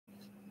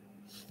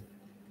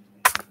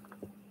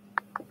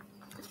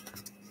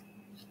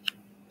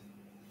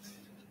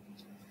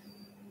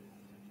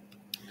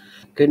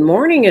Good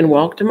morning and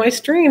welcome to my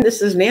stream. This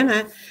is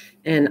Nana,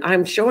 and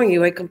I'm showing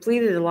you I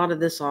completed a lot of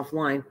this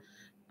offline,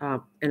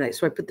 so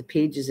I put the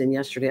pages in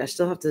yesterday. I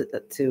still have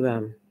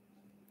to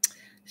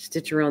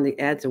stitch around the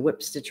edge, a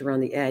whip stitch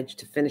around the edge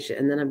to finish it,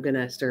 and then I'm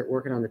gonna start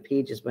working on the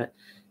pages. But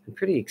I'm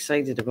pretty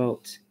excited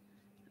about.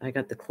 I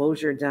got the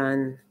closure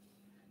done.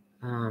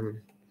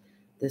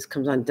 This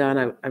comes undone.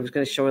 I was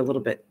going to show you a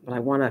little bit, but I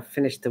want to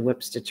finish the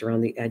whip stitch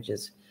around the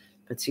edges.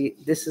 But see,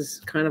 this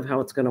is kind of how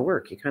it's going to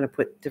work. You kind of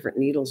put different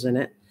needles in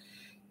it.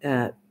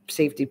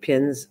 Safety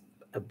pins,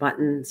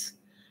 buttons.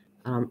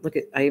 Look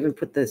at, I even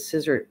put the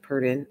scissor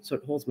part in so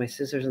it holds my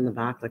scissors in the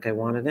back like I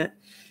wanted it.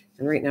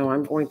 And right now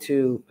I'm going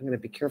to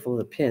be careful of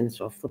the pin,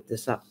 so I'll flip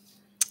this up.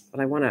 But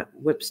I want to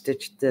whip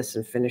stitch this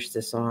and finish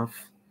this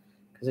off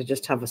because I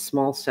just have a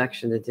small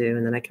section to do,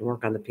 and then I can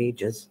work on the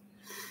pages.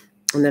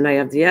 And then I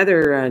have the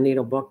other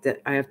needle book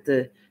that I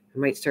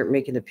might start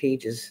making the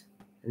pages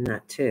in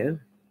that too.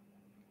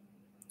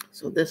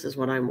 So this is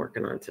what I'm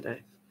working on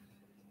today,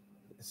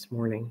 this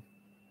morning.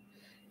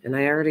 And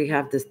I already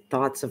have the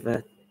thoughts of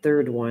a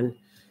third one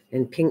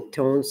in pink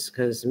tones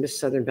because Miss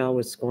Southern Belle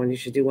was going, you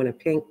should do one in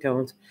pink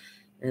tones.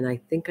 And I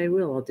think I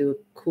will. I'll do a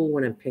cool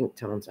one in pink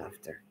tones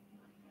after.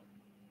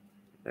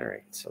 All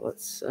right, so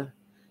let's,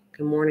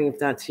 good morning if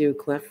that's you,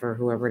 Cliff, or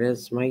whoever it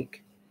is,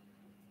 Mike.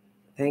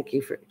 Thank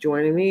you for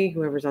joining me,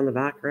 whoever's on the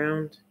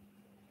background.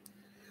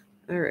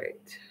 All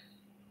right.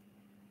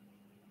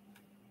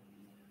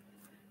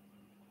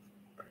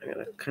 I'm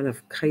going to kind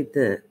of hide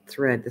the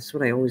thread. This is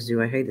what I always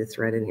do. I hide the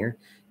thread in here.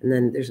 And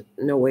then there's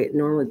no way, it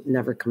normally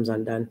never comes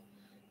undone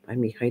by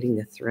me hiding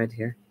the thread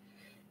here.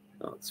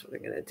 So that's what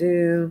I'm going to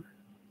do.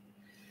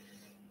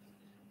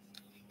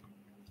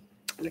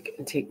 I'm going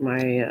to take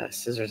my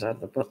scissors out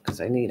of the book because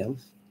I need them.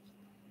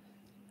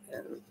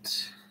 And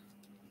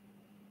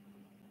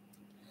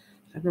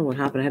I don't know what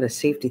happened. I had a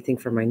safety thing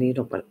for my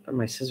needle, but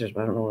my scissors,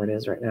 but I don't know where it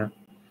is right now.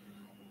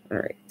 All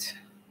right.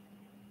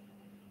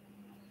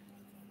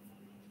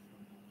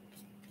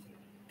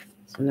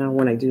 So now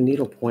when I do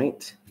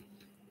needlepoint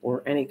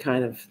or any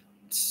kind of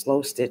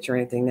slow stitch or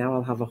anything, now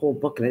I'll have a whole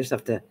book and I just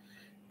have to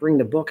bring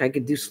the book. I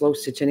could do slow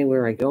stitch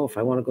anywhere I go. If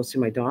I want to go see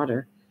my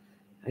daughter,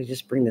 I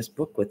just bring this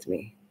book with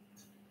me.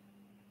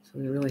 So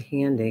they're really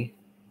handy.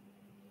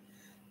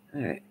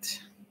 All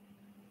right.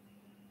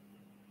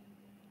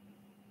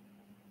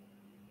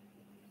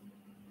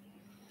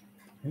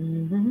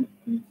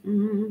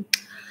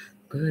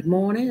 Good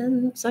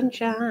morning,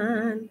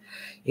 sunshine.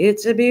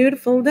 It's a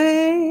beautiful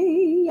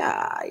day.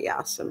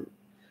 Awesome.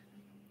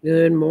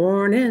 Good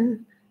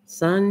morning,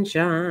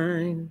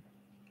 sunshine.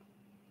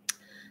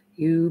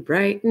 You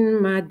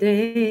brighten my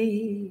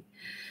day.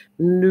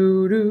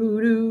 Do,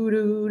 do, do,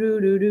 do, do,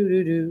 do, do,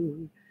 do,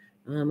 do.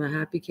 I'm a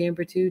happy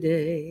camper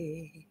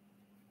today.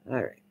 All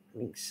right. I'm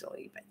being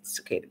silly, but it's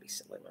okay to be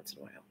silly once in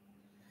a while.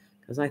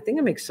 Because I think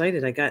I'm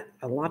excited. I got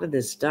a lot of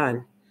this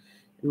done.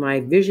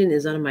 My vision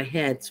is out of my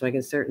head, so I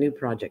can start new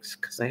projects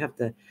because I have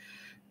to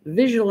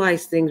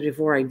visualize things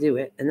before I do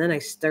it, and then I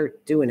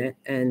start doing it.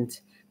 And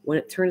when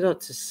it turns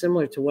out to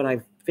similar to what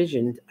I've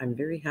visioned, I'm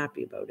very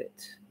happy about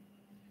it.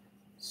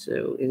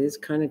 So it is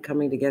kind of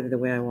coming together the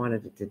way I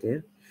wanted it to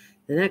do.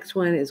 The next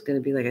one is going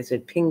to be, like I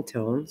said, pink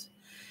tones,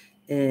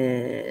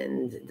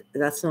 and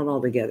that's not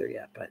all together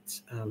yet, but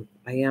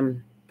I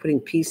am putting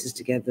pieces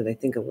together that I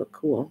think will look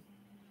cool.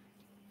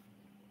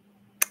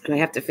 And I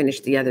have to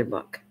finish the other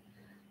book.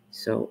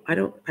 So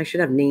I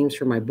should have names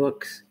for my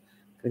books,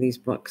 for these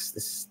books.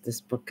 This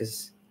book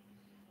is,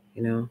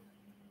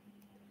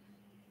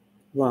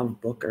 love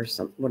book or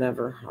some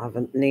whatever. I'll have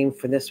a name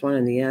for this one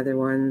and the other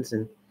ones,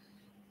 and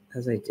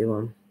as I do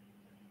them.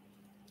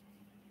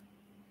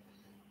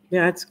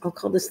 Yeah, I'll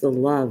call this the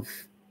love.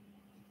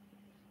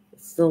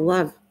 It's the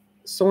love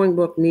sewing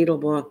book, needle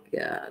book.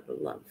 Yeah,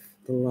 the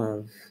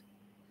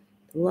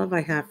love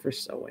I have for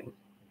sewing.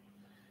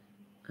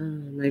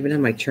 I even have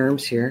my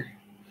charms here.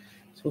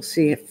 So we'll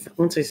see if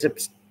once I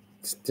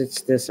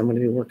stitch this, I'm going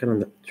to be working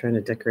on trying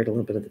to decorate a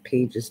little bit of the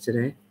pages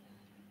today.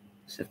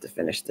 Just have to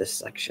finish this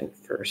section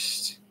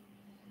first.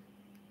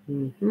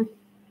 I'm going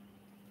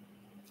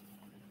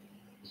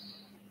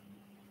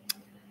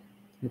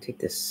to take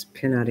this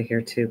pin out of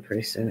here too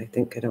pretty soon. I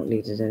think I don't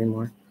need it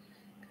anymore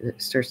because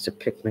it starts to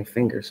pick my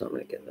finger, so I'm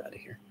going to get it out of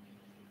here.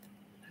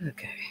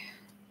 Okay.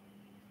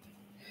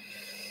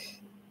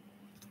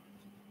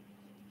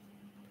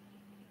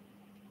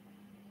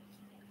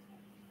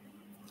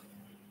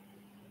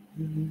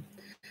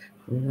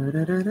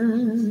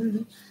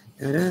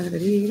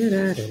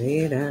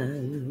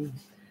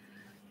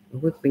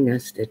 Whipping a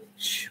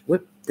stitch,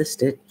 whip the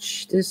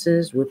stitch. This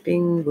is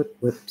whipping,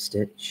 whip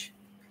stitch.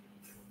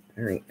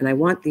 All right, and I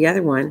want the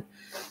other one.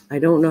 I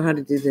don't know how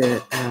to do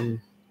the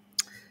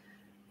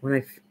when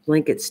I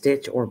blanket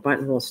stitch or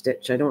buttonhole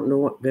stitch. I don't know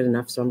what good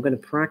enough, so I'm going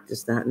to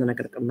practice that, and then I'm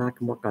going to come back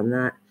and work on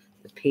that.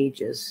 The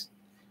pages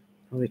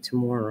probably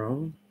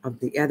tomorrow of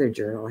the other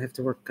journal. I have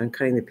to work on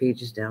cutting the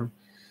pages down.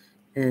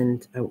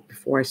 And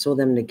before I sew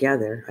them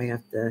together, I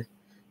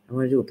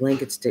want to do a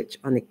blanket stitch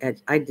on the edge.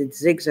 I did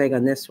zigzag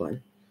on this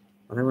one,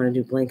 but I want to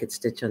do blanket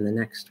stitch on the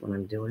next one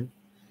I'm doing.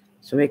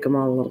 So make them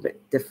all a little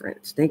bit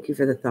different. Thank you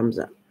for the thumbs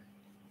up.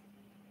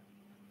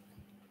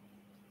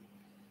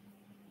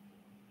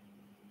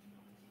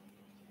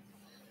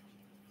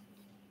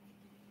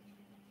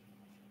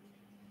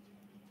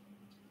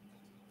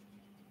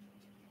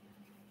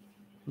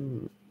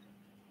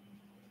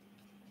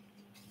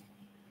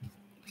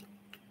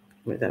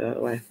 Move that out of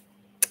the way.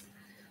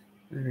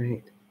 All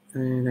right.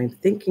 And I'm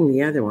thinking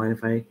the other one,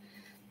 if I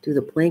do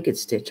the blanket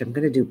stitch, I'm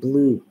going to do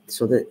blue,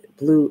 so that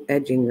blue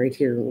edging right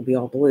here will be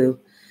all blue,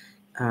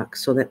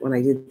 so that when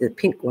I did the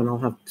pink one, I'll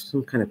have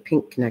some kind of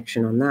pink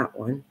connection on that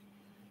one.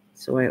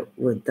 So I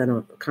would done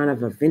a kind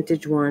of a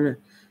vintage one,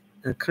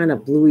 a kind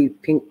of bluey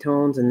pink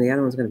tones, and the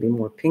other one's going to be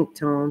more pink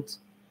tones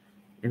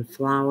and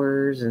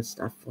flowers and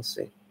stuff. We'll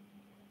see.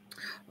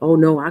 Oh,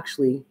 no,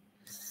 actually,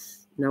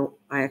 no,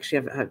 I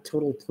actually have a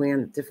total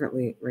plan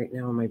differently right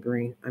now in my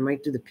brain. I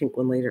might do the pink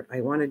one later.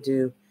 I want to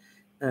do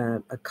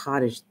a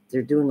cottage.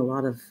 They're doing a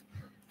lot of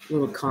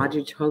little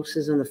cottage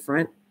houses in the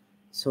front.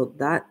 So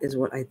that is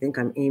what I think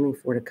I'm aiming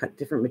for, to cut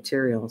different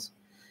materials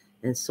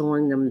and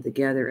sewing them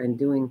together and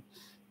doing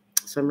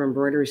some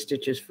embroidery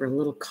stitches for a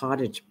little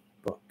cottage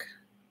book.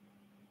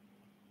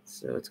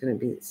 So it's going to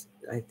be,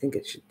 I think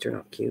it should turn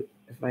out cute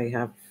if I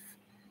have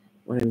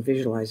what I'm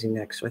visualizing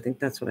next. So I think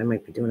that's what I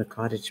might be doing, a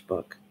cottage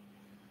book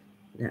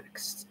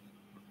next.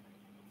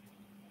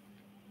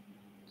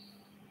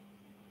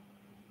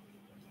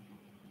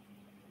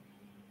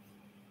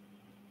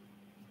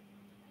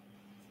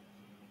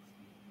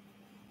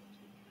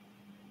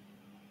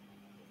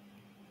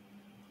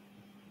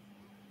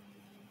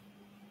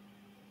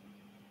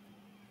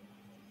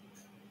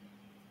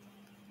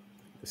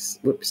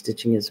 Whip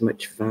stitching is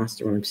much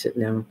faster when I'm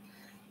sitting down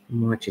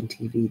and watching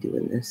TV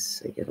doing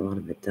this. I get a lot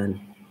of it done.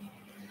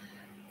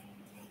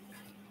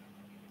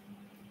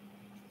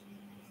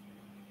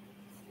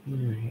 All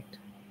right.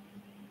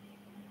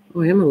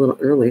 Oh, I am a little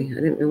early. I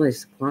didn't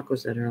realize the clock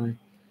was that early.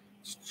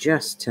 It's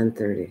just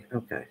 10:30.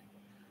 Okay.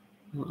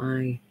 Well,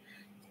 I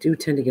do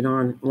tend to get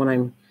on when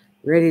I'm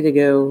ready to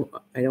go.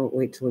 I don't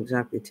wait till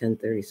exactly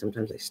 10:30.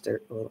 Sometimes I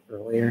start a little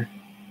earlier,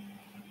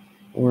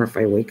 or if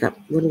I wake up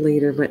a little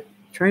later. But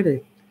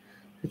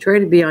I try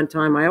to be on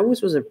time. I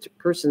always was a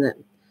person that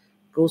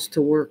goes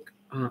to work,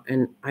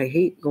 and I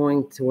hate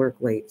going to work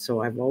late.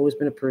 So I've always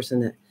been a person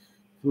that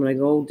when I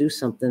go do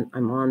something,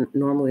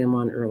 normally I'm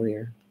on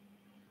earlier.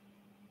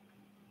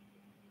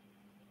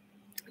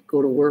 I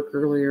go to work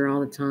earlier all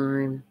the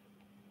time.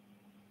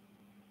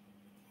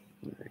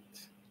 All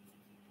right.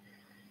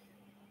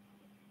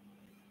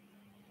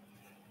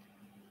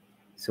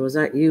 So is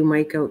that you,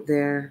 Mike, out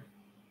there?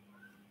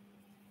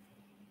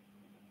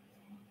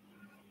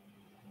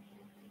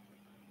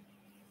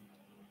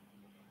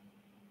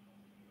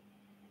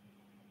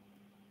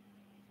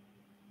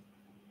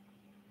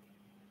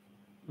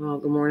 Oh,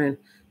 good morning.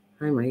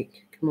 Hi,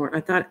 Mike. Good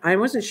morning. I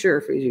wasn't sure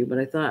if it was you, but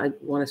I thought I'd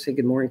want to say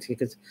good morning to you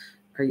because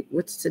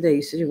what's today?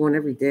 You said you're going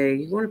every day.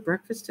 You going to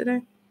breakfast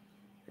today?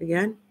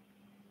 Again?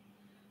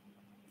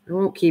 I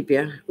won't keep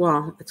you.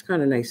 Well, it's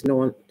kind of nice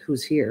knowing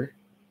who's here.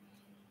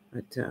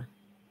 But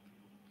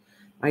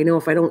I know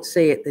if I don't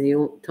say it, then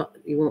you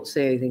won't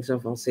say anything. So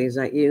if I'll say, is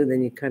that you?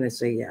 Then you kind of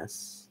say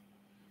yes.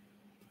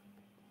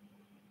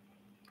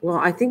 Well,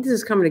 I think this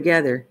is coming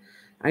together.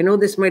 I know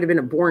this might have been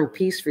a boring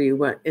piece for you,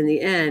 but in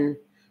the end,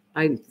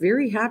 I'm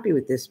very happy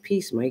with this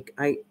piece, Mike.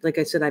 Like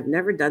I said, I've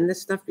never done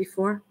this stuff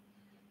before,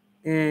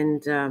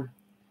 and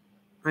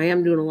I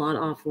am doing a lot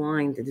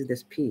offline to do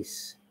this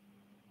piece.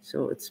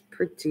 So it's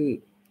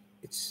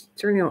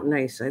turning out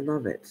nice. I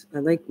love it. I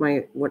like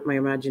what my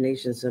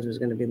imagination said it was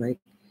going to be like.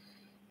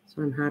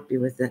 So I'm happy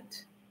with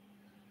it.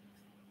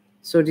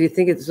 So do you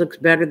think it looks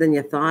better than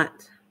you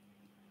thought?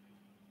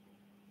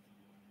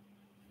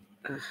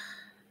 I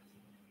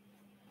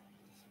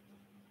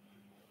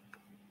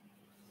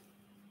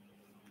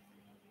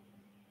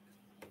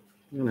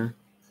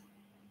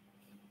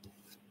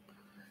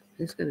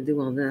just got to do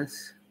all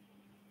this.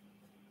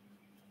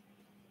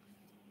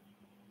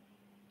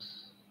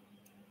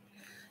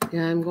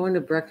 Yeah, I'm going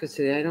to breakfast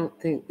today. I don't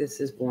think this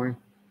is boring.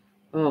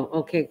 Oh,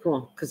 okay,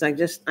 cool. Because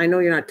I know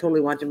you're not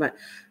totally watching, but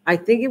I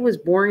think it was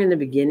boring in the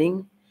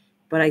beginning.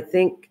 But I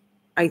think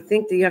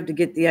that you have to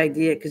get the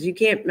idea because you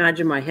can't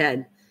imagine my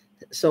head.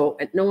 So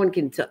no one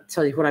can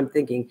tell you what I'm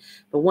thinking.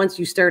 But once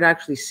you start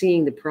actually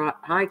seeing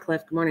hi,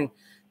 Cliff, good morning.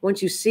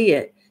 Once you see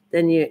it,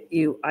 then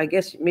you I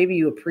guess maybe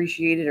you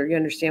appreciate it or you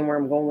understand where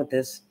I'm going with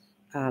this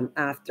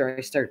after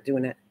I start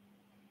doing it.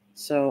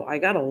 So I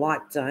got a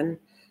lot done.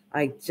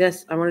 I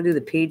want to do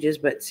the pages,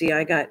 but see,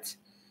 I got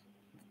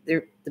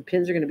the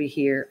pins are going to be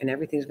here and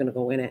everything's going to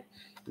go in it.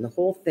 And the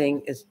whole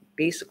thing is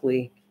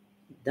basically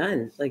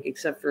done, like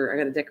except for I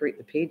got to decorate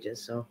the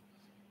pages. So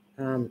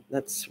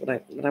that's what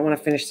I want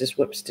to finish this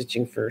whip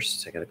stitching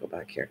first. So I got to go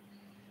back here,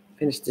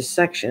 finish this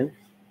section.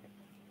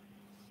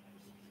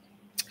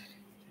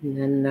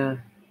 And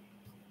then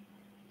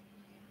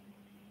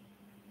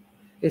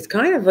it's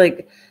kind of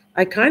like,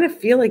 I kind of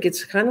feel like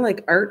it's kind of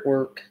like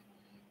artwork,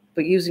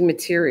 but using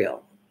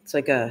material. It's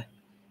like a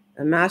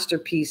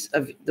masterpiece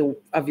of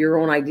your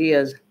own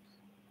ideas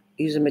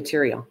using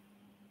material.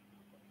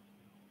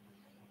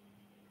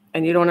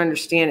 And you don't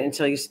understand it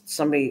until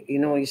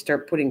you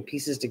start putting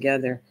pieces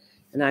together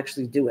and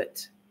actually do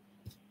it.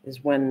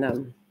 Is when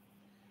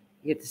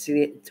you get to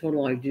see the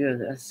total idea of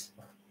this.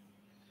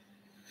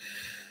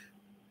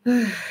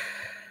 All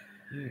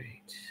right.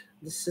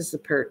 This is the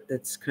part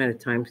that's kind of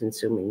time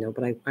consuming, though,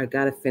 but I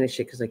got to finish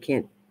it because I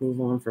can't move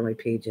on for my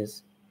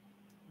pages.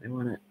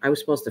 I was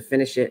supposed to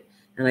finish it,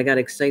 and I got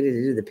excited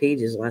to do the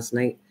pages last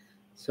night.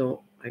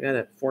 So I got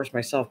to force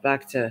myself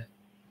back to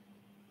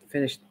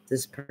finish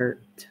this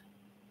part.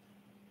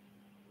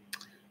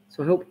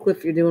 So I hope,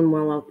 Cliff, you're doing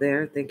well out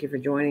there. Thank you for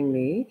joining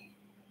me.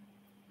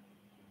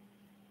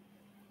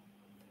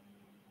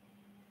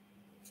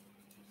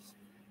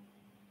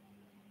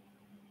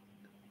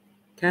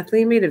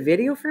 Kathleen made a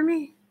video for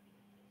me?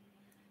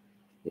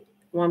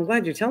 Well, I'm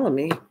glad you're telling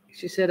me.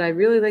 She said, I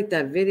really like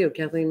that video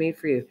Kathleen made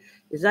for you.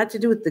 Is that to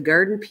do with the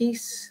garden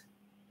piece?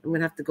 I'm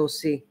going to have to go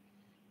see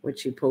what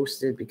she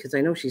posted because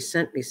I know she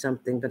sent me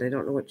something, but I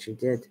don't know what she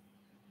did.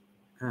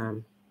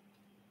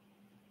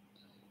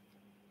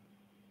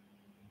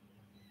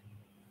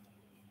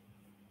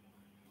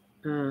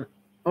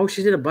 Oh,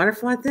 she did a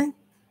butterfly thing?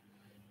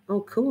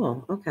 Oh,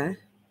 cool. Okay.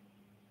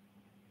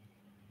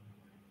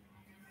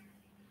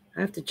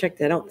 I have to check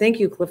that out. Thank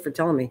you, Cliff, for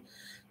telling me.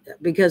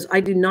 Because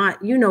I do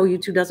not,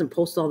 YouTube doesn't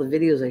post all the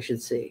videos I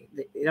should see.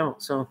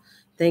 So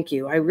thank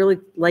you. I really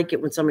like it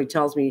when somebody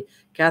tells me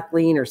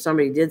Kathleen or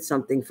somebody did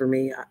something for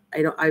me.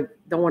 I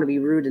don't want to be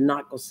rude and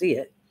not go see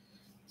it.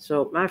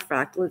 So matter of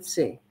fact, let's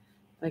see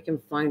if I can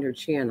find her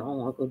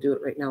channel. I'll go do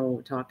it right now when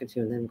we're talking to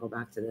you and then go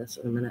back to this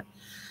in a minute.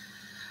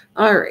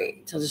 All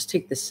right. I'll just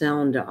take the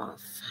sound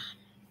off.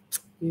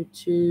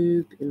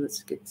 YouTube, and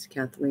let's get to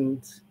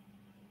Kathleen's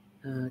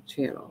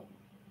channel.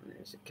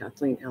 There's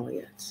Kathleen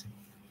Elliott.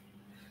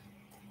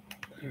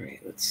 All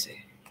right, let's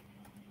see.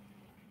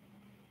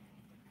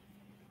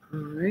 All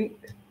right.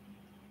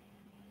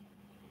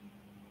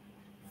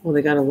 Well,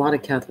 they got a lot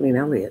of Kathleen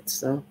Elliott's,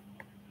 though.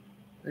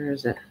 Where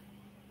is it?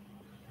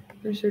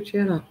 Where's her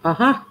channel?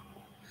 Aha!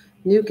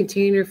 New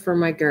container for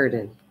my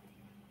garden.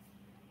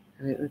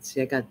 All right, let's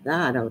see. I got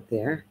that out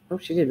there. Oh,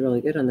 she did really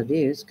good on the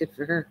views. Good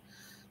for her.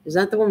 Is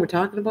that the one we're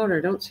talking about, or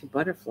I don't see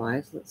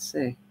butterflies? Let's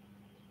see.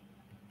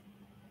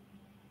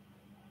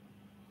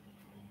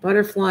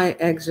 Butterfly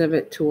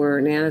exhibit tour.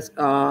 Nana's.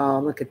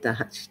 Oh, look at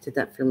that. She did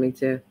that for me,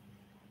 too.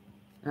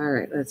 All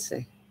right, let's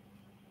see.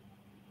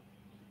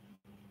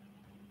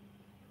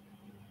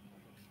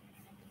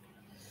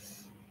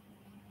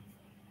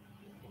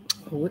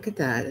 Oh, look at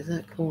that. Isn't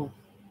that cool?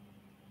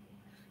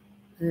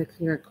 In the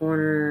finger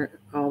corner.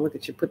 Oh, look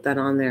at you. Put that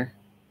on there.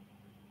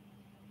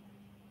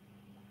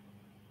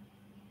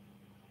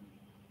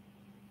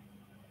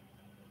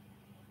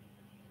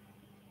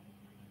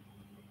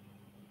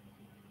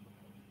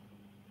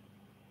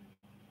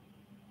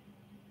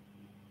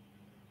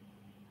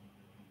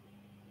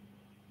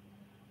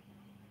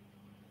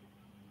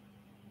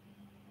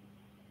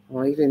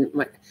 Well, even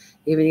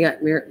you got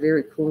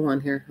very cool on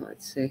here.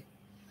 Let's see.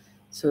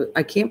 So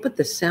I can't put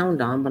the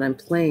sound on, but I'm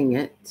playing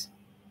it.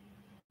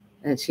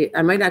 And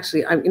I might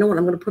actually, you know what?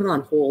 I'm going to put it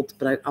on hold,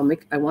 but I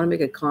want to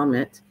make a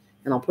comment,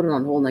 and I'll put it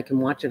on hold, and I can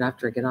watch it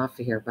after I get off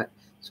of here, but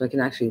so I can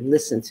actually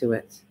listen to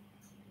it.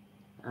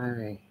 All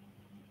right.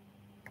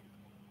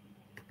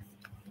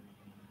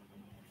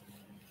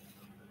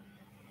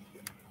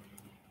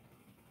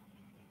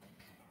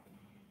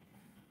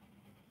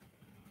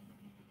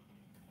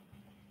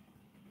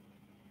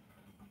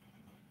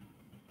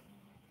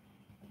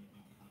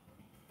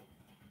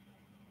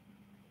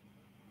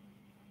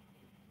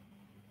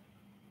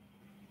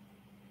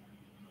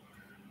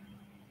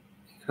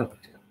 Oh.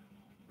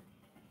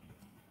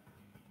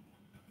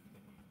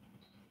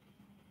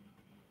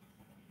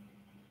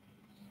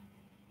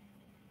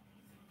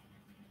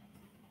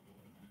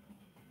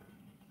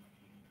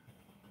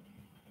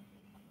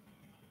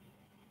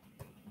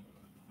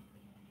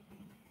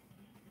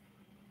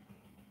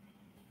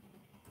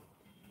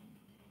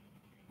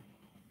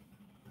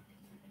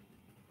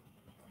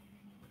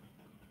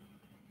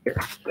 Here,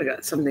 I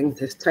got something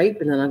to type,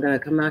 and then I'm going to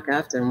come back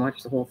after and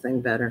watch the whole thing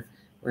better,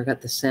 where I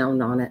got the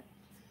sound on it.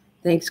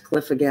 Thanks,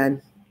 Cliff, again.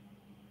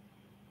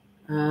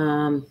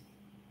 No,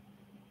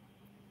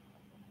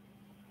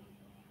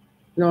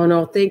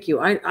 thank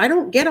you. I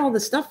don't get all the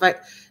stuff. I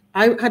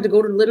had to go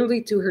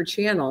literally to her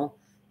channel.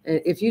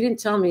 If you didn't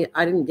tell me,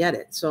 I didn't get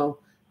it. So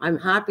I'm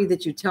happy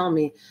that you tell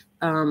me,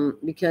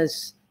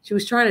 because she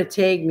was trying to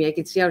tag me. I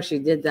could see how she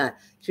did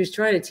that. She was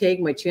trying to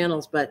tag my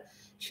channels, but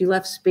she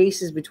left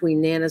spaces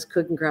between Nana's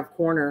Cooking Craft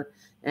Corner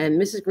and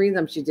Mrs. Green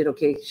Thumb. She did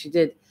okay. She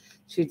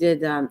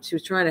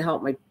was trying to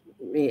help me,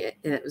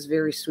 and it was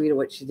very sweet of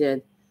what she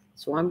did.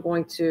 So I'm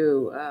going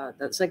to.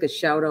 That's like a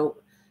shout out.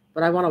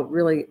 But I want to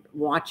really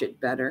watch it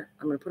better.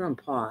 I'm going to put it on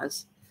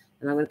pause,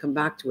 and I'm going to come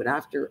back to it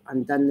after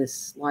I'm done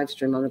this live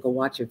stream. I'm going to go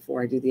watch it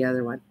before I do the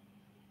other one.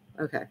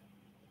 Okay.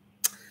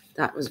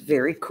 That was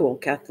very cool.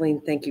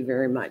 Kathleen, thank you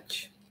very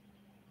much.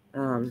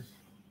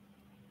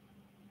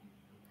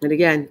 And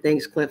again,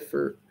 thanks, Cliff,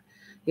 for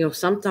You know,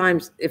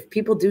 sometimes if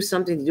people do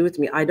something to do with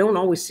me, I don't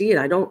always see it.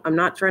 I'm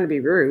not trying to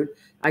be rude.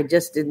 I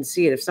just didn't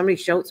see it. If somebody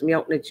shouts me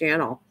out in a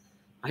channel,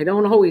 I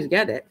don't always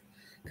get it.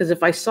 Because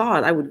if I saw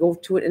it, I would go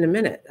to it in a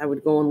minute. I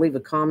would go and leave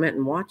a comment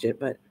and watch it.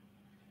 But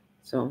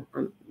so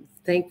I'm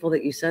thankful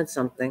that you said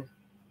something.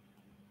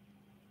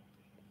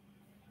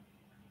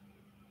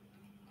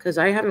 Because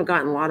I haven't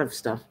gotten a lot of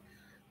stuff.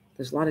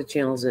 There's a lot of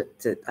channels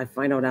that I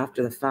find out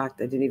after the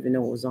fact. I didn't even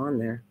know it was on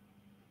there.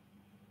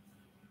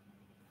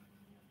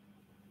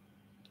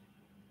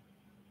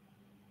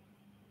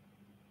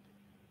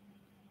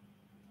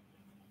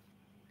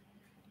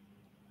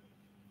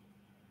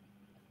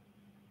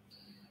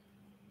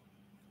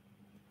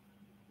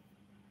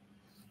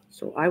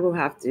 So I will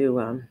have to,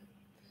 I'm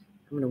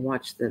going to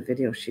watch the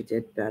video she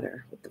did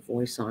better with the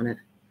voice on it.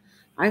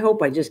 I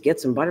hope I just get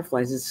some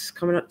butterflies. It's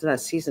coming up to that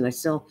season.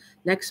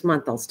 Next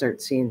month I'll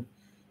start seeing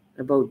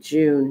about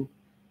June,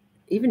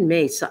 even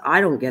May. So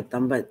I don't get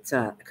them, but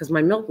because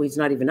my milkweed's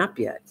not even up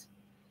yet.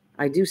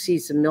 I do see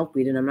some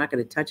milkweed and I'm not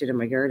going to touch it in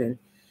my garden.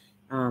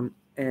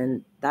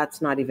 And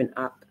that's not even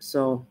up.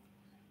 So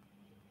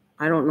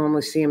I don't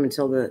normally see them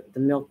until the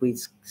milkweed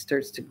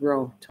starts to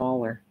grow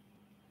taller.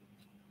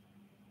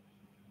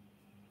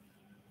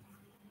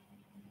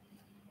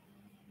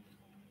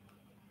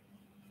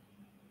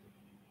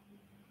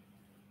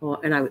 Well,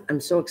 and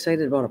I'm so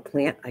excited about a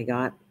plant I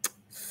got.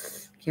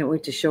 Can't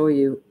wait to show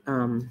you.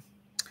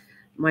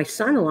 My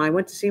son-in-law, I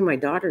went to see my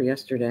daughter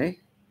yesterday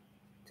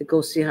to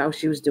go see how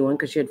she was doing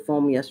because she had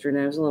foam yesterday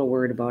and I was a little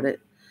worried about it.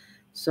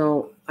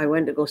 So I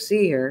went to go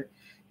see her.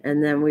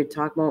 And then we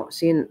talked about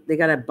seeing, they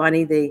got a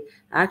bunny.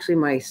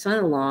 My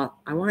son-in-law,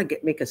 I want to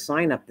make a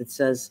sign up that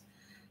says,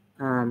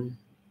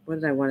 what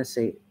did I want to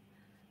say?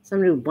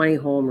 Some new bunny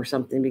home or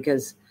something,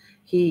 because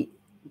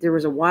there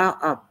was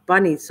a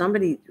bunny,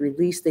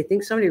 they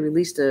think somebody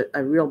released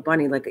a real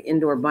bunny, like an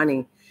indoor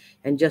bunny,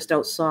 and just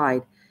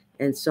outside.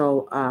 And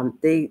so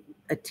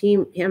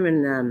him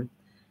and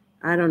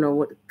I don't know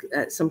what,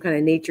 some kind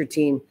of nature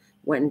team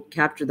went and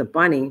captured the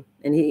bunny.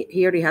 And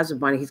he already has a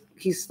bunny.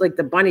 He's like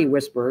the bunny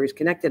whisperer. He's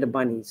connected to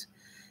bunnies,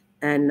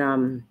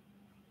 and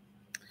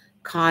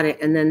caught it.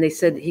 And then they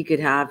said he could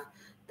have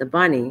the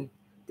bunny.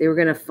 They were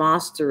going to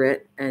foster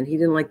it, and he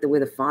didn't like the way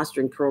the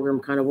fostering program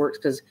kind of works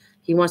because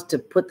he wants to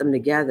put them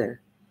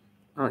together.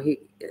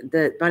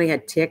 The bunny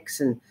had ticks,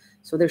 and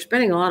so they're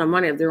spending a lot of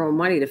money of their own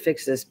money to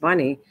fix this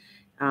bunny.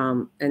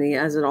 And he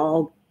has it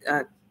all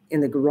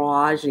in the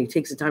garage, and he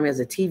takes the time. He has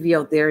a TV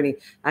out there, and he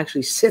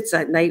actually sits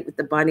at night with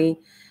the bunny.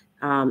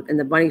 And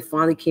the bunny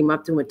finally came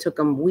up to him. It took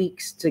him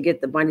weeks to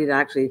get the bunny to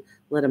actually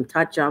let him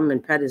touch him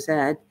and pet his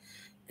head.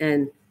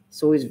 And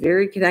so he's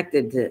very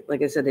connected to,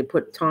 like I said, they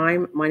put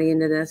time, money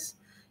into this.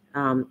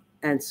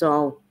 And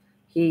so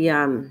he's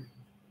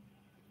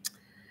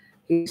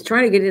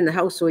trying to get it in the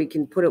house so he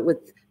can put it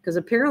with, because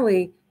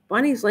apparently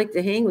bunnies like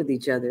to hang with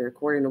each other,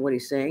 according to what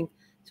he's saying.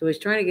 So he's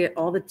trying to get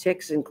all the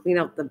ticks and clean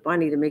out the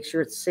bunny to make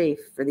sure it's safe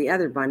for the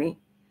other bunny,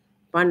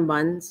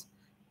 buns.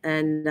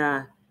 And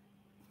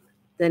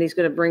then he's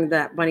going to bring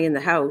that bunny in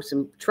the house.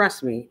 And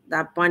trust me,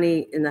 that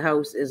bunny in the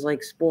house is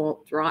like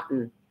spoiled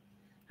rotten.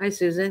 Hi,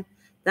 Susan.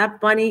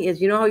 That bunny is,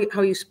 you know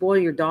how you spoil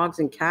your dogs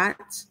and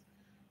cats?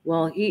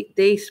 Well,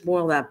 they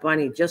spoil that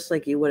bunny just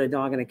like you would a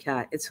dog and a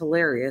cat. It's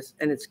hilarious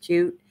and it's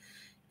cute.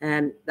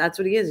 And that's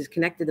what he is. He's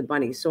connected to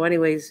bunnies. So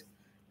anyways,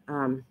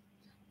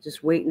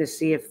 just waiting to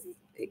see if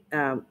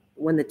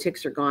when the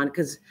ticks are gone,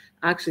 because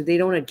actually they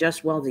don't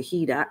adjust well to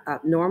heat.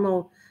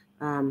 Normal,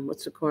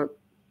 what's it called?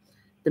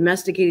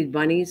 Domesticated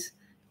bunnies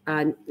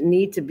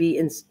need to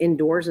be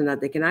indoors, and that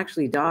they can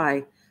actually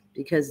die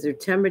because their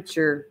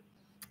temperature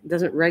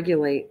doesn't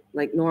regulate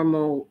like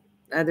normal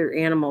other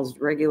animals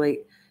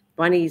regulate.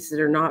 Bunnies that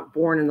are not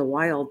born in the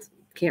wild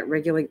can't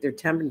regulate their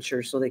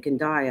temperature, so they can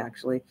die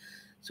actually.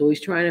 So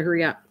he's trying to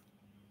hurry up.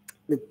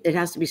 It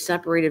has to be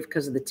separated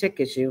because of the tick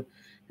issue.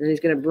 And he's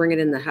going to bring it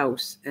in the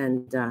house.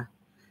 And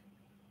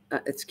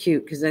it's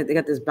cute because they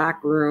got this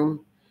back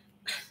room.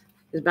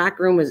 His back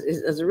room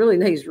is a really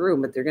nice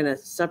room, but they're going to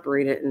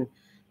separate it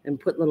and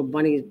put little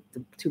bunnies,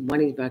 the two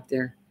bunnies back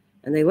there.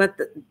 And they let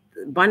the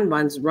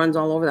buns runs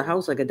all over the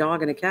house like a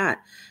dog and a cat.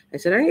 I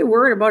said, aren't you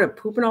worried about it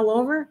pooping all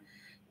over?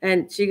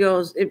 And she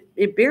goes,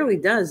 it barely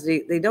does.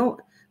 They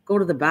don't go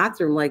to the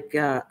bathroom like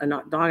a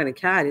dog and a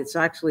cat. It's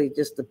actually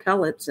just the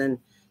pellets, and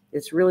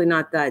it's really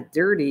not that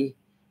dirty,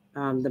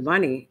 the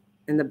bunny.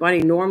 And the bunny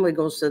normally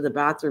goes to the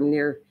bathroom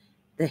near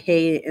the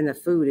hay and the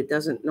food. It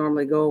doesn't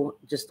normally go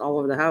just all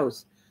over the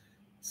house.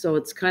 So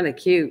it's kind of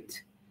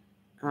cute.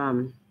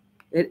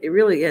 It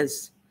really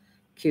is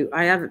cute.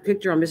 I have a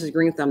picture on Mrs.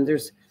 Green Thumb.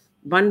 There's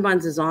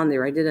Buns is on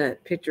there. I did a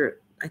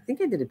picture. I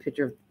think I did a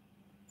picture of,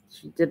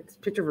 she did a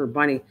picture of her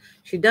bunny.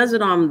 She does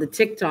it on the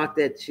TikTok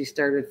that she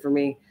started for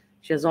me.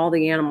 She has all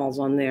the animals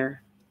on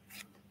there.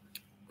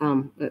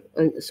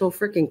 So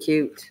freaking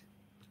cute.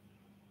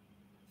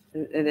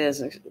 It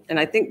is. And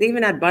I think they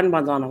even had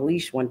Buns on a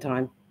leash one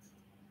time.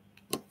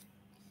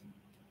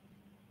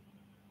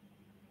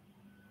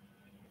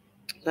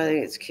 I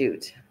think it's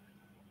cute.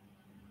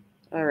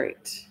 All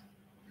right.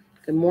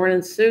 Good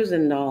morning,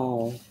 Susan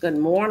Doll. Good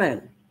morning.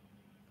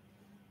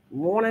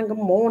 Good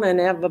morning,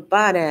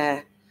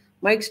 everybody.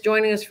 Mike's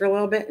joining us for a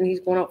little bit, and he's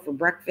going out for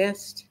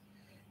breakfast.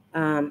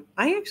 Mike,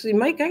 I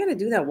got to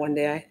do that one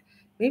day.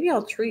 Maybe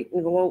I'll treat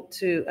and go out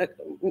to.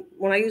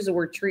 When I use the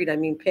word treat, I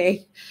mean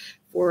pay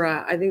for.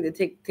 I think to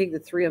take the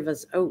three of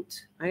us out.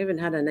 I haven't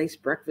had a nice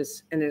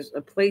breakfast, and there's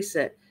a place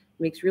that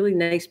makes really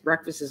nice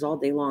breakfasts all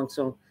day long.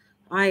 So,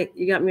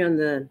 you got me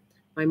on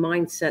my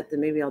mindset that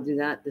maybe I'll do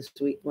that this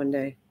week one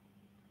day,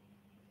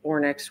 or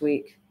next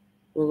week.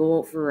 We'll go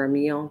out for a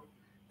meal.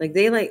 Like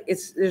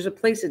there's a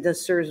place that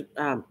does serves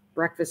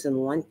breakfast and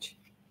lunch,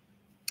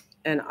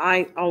 and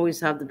I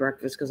always have the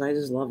breakfast because I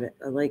just love it.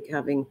 I like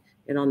having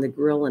it on the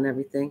grill and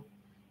everything.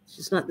 It's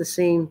just not the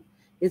same.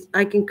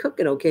 I can cook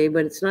it okay,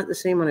 but it's not the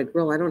same on a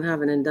grill. I don't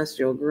have an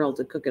industrial grill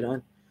to cook it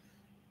on.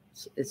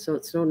 It's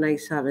so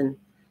nice having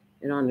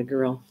it on the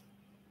grill.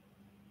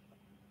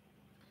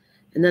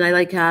 And then I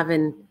like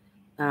having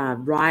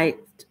rye.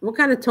 What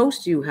kind of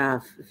toast do you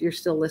have? If you're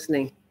still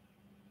listening,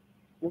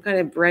 what kind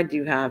of bread do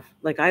you have?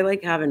 Like I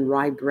like having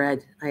rye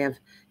bread. I have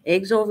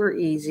eggs over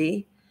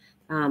easy.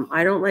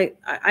 I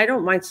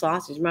don't mind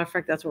sausage. Matter of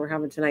fact, that's what we're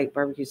having tonight,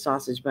 barbecue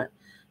sausage. But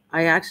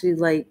I actually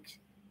like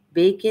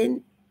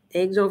bacon,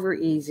 eggs over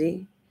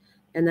easy,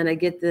 and then I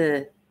get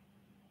the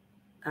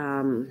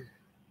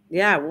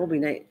it will be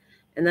nice.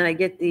 And then I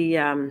get the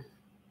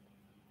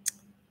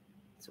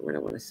so what do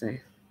I want to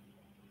say?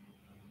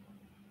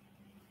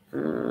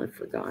 I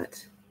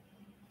forgot.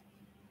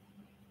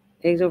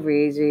 Eggs over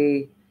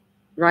easy,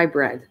 rye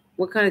bread.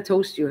 What kind of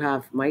toast do you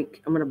have,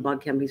 Mike? I'm gonna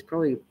bug him. He's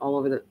probably all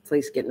over the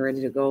place getting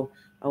ready to go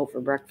out for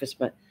breakfast.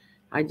 But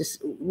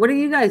what do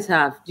you guys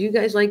have? Do you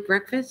guys like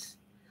breakfast?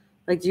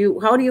 Like,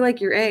 how do you like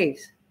your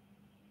eggs?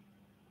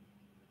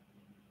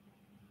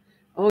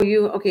 Oh,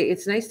 okay.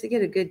 It's nice to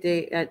get a good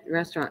day at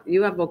restaurant.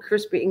 You have a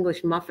crispy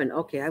English muffin.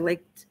 Okay,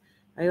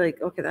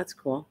 okay, that's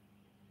cool.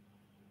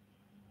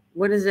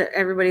 What does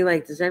everybody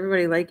like? Does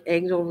everybody like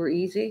eggs over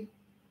easy?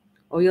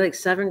 Oh, you like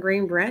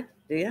 7-grain bread?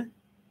 Do you?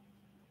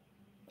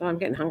 Oh, I'm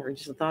getting hungry.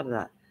 Just the thought of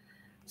that.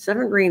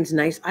 7-grain's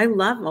nice. I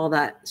love all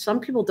that. Some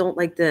people don't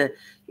like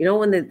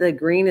when the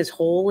grain is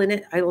whole in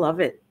it. I love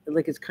it.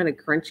 Like it's kind of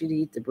crunchy to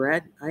eat the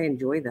bread. I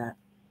enjoy that.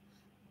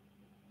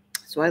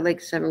 So I like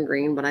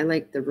 7-grain, but I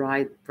like the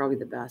rye probably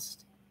the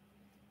best.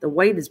 The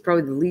white is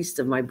probably the least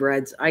of my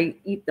breads. I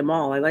eat them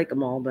all. I like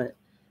them all, but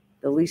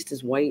the least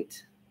is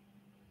white.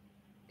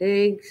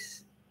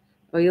 Eggs.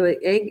 Oh, you like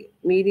egg,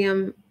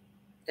 medium,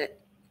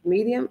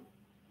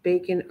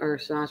 bacon, or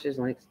sausage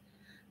links?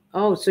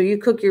 Oh, so do you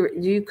cook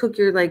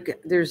your like,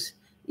 there's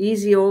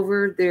easy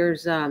over,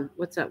 there's,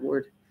 what's that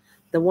word?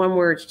 The one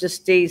where it just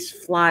stays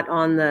flat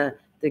on the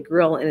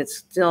grill and it's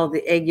still,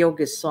 the egg yolk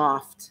is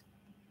soft.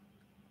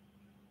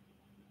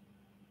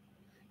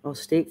 Oh,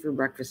 steak for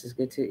breakfast is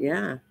good too.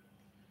 Yeah.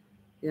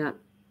 Yeah.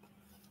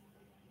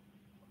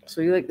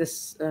 So you like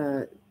this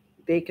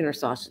bacon or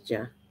sausage,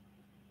 yeah.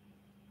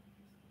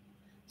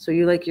 So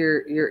you like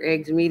your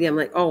eggs medium,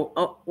 like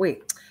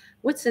wait,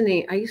 what's the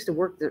name? I used to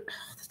work the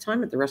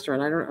time at the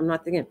restaurant. I'm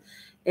not thinking.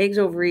 Eggs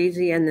over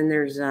easy, and then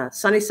there's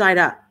sunny side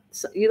up.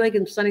 So you like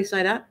them sunny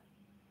side up?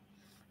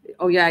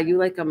 Oh yeah, you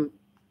like them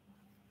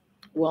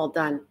well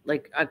done.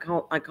 Like I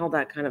call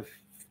that kind of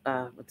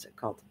what's it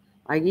called?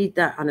 I eat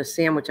that on a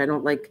sandwich. I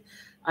don't like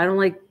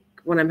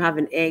when I'm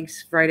having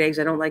fried eggs.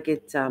 I don't like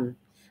it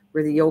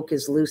where the yolk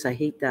is loose. I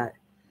hate that.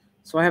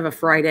 So I have a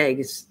fried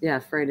egg.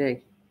 Fried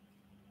egg.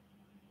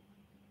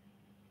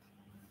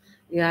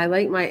 Yeah, I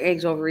like my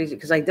eggs over easy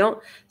because I don't.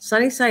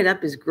 Sunny side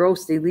up is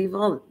gross. They leave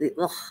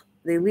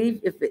they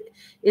leave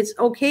it's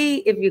okay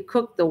if you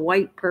cook the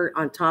white part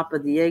on top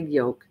of the egg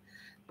yolk,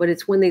 but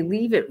it's when they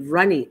leave it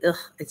runny. Ugh,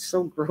 it's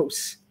so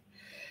gross.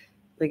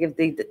 Like if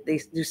they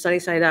do sunny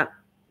side up,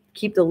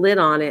 keep the lid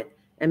on it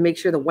and make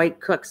sure the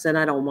white cooks, then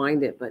I don't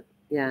mind it. But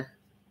yeah,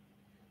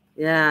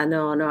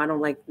 no, I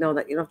don't like no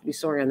that you don't have to be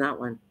sorry on that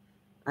one.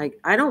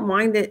 I don't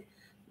mind it.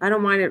 I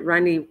don't mind it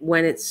runny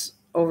when it's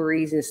over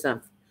easy and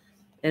stuff.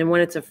 And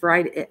when it's a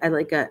fried, I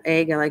like an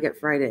egg. I like it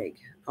fried egg.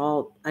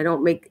 I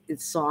don't make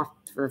it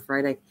soft for a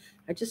fried egg.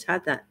 I just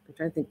had that. I'm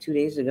trying to think 2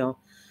 days ago.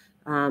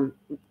 Um,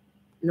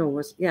 no,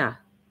 I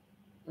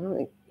don't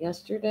think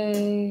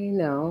yesterday.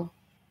 No,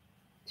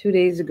 2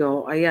 days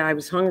ago. I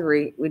was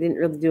hungry. We didn't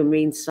really do a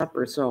main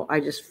supper, so I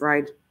just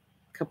fried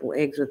a couple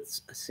eggs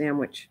with a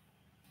sandwich.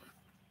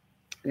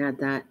 I had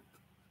that.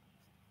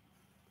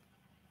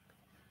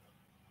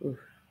 Oof.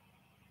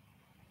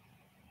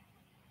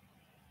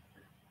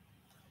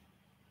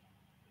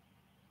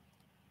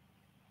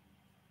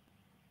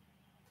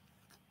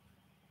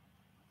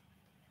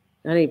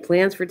 Any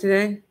plans for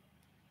today?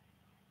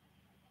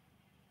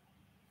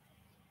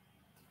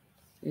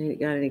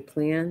 Got any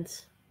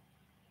plans?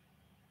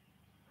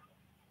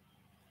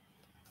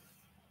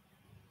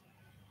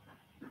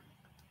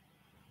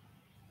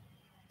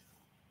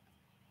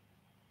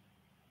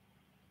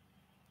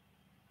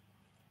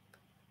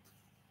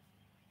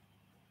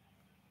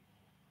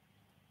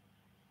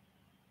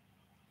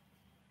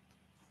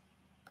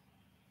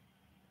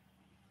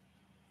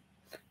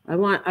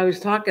 I was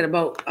talking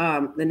about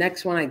the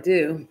next one I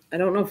do. I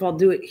don't know if I'll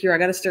do it here. I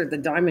got to start the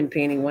diamond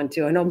painting one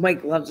too. I know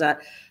Mike loves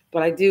that,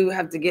 but I do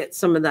have to get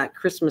some of that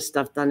Christmas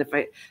stuff done.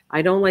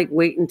 I don't like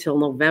waiting until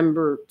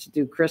November to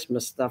do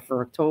Christmas stuff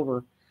or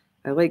October.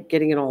 I like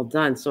getting it all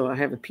done. So I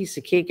have a piece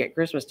of cake at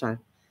Christmas time.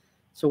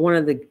 So one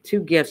of the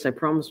 2 gifts I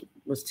promised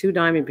was 2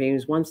 diamond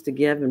paintings. One's to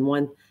give and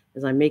one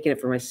is I'm making it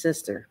for my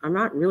sister. I'm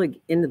not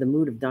really into the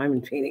mood of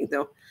diamond painting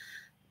though.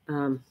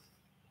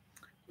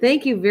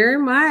 Thank you very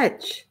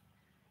much.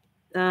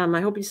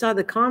 I hope you saw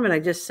the comment I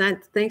just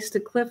sent. Thanks to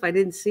Cliff. I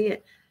didn't see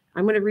it.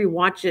 I'm going to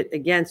rewatch it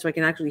again so I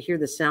can actually hear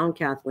the sound,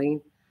 Kathleen.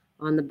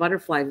 On the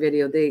butterfly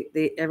video,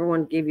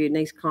 everyone gave you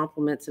nice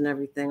compliments and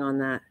everything on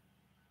that.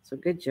 So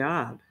good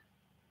job.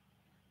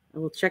 I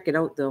will check it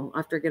out though.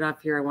 After I get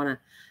off here, I want to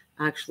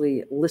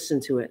actually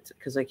listen to it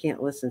because I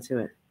can't listen to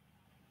it.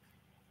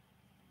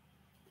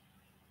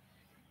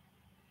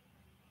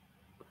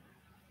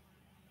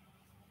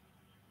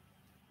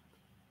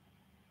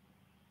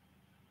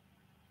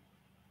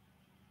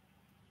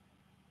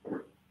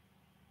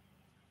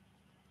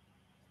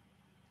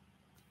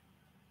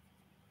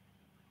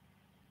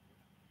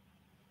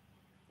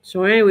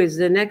 So anyways,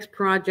 the next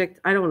project,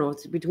 I don't know,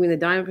 it's between the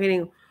diamond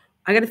painting.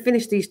 I got to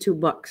finish these 2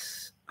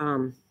 books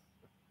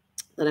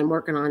that I'm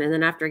working on. And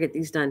then after I get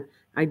these done,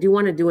 I do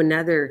want to do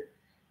another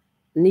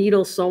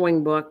needle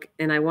sewing book.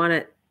 And I'm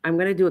going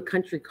to do a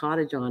country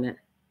cottage on it.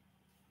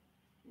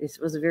 It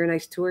was a very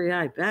nice tour.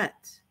 Yeah, I bet.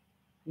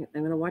 I'm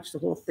going to watch the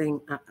whole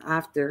thing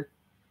after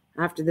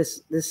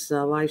this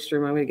live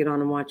stream. I'm going to get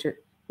on and watch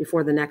it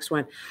before the next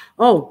one.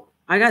 Oh,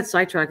 I got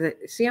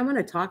sidetracked. See, I'm in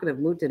a talkative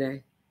mood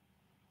today.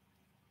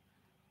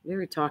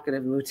 Very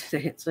talkative mood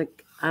today. It's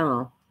like, I don't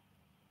know.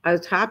 I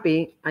was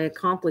happy. I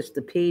accomplished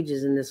the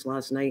pages in this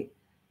last night.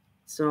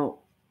 So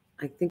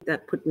I think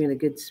that put me in a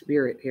good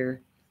spirit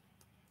here.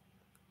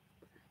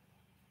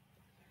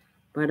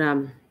 But,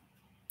 and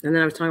then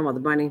I was talking about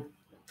the bunny.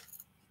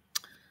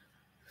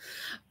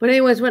 But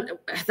anyways,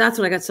 that's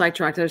when I got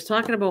sidetracked. I was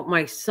talking about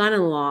my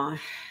son-in-law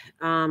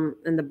and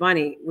the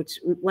bunny, which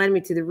led me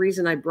to the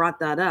reason I brought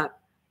that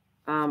up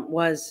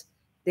was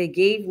they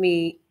gave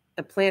me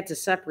a plant to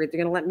separate. They're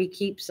going to let me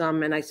keep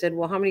some. And I said,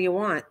 well, how many do you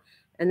want?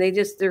 And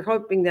they're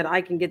hoping that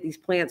I can get these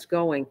plants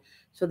going.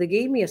 So they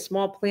gave me a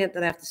small plant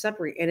that I have to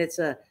separate. And it's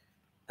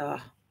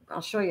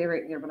I'll show you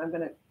right here,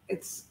 but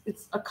it's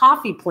a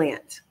coffee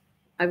plant.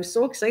 I was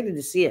so excited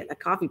to see it, a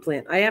coffee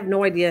plant. I have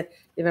no idea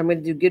if I'm going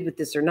to do good with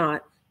this or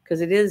not,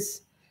 because it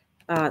is,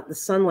 the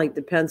sunlight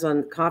depends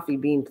on coffee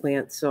bean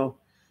plants. So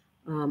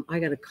I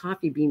got a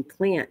coffee bean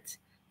plant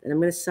that I'm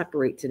going to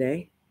separate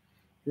today.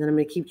 And then I'm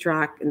going to keep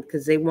track, and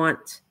because they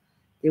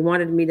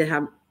wanted me to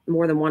have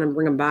more than one and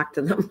bring them back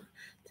to them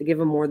to give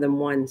them more than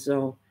one.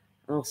 So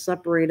I'll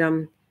separate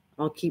them.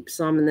 I'll keep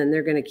some, and then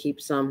they're going to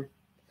keep some.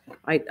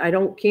 I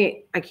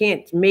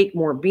can't make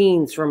more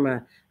beans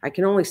I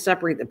can only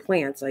separate the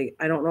plants. I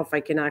don't know if I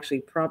can actually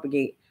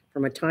propagate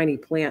from a tiny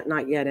plant.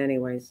 Not yet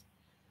anyways.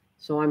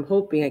 So I'm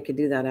hoping I could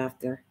do that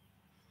after.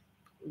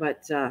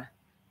 But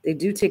they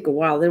do take a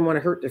while. They didn't want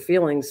to hurt their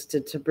feelings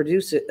to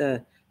produce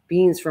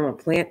beans from a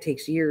plant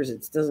takes years.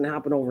 It doesn't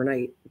happen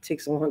overnight. It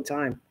takes a long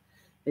time.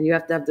 And you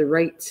have to have the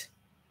right.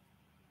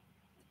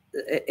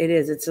 It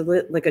is. It's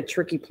like a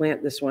tricky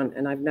plant, this one.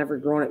 And I've never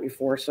grown it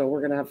before. So we're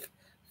going to have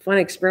fun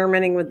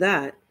experimenting with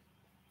that.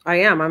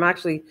 I'm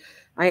actually,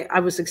 I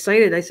was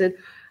excited. I said,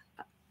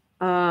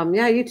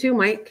 yeah, you too,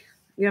 Mike.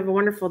 You have a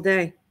wonderful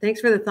day.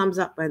 Thanks for the thumbs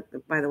up,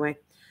 by the way,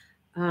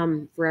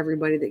 for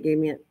everybody that gave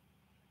me it.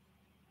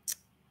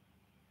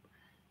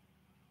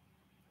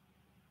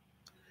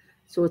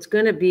 So it's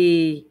going to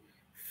be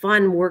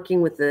fun working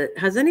with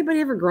has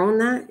anybody ever grown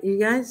that, you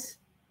guys?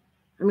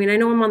 I mean, I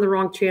know I'm on the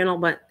wrong channel,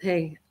 but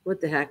hey,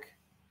 what the heck?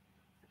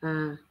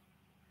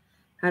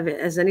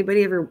 Has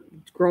anybody ever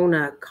grown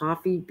a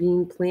coffee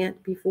bean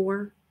plant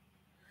before?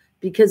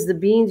 Because the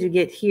beans you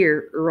get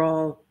here are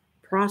all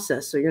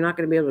processed, so you're not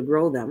going to be able to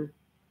grow them.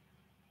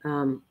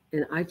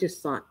 And I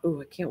just thought,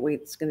 oh, I can't wait.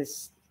 It's going to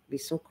be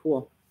so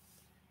cool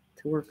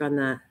to work on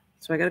that.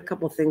 So I got a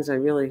couple of things I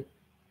really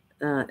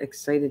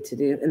excited to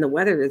do. And the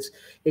weather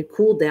it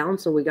cooled down,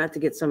 so we got to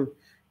get some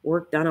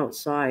work done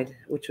outside,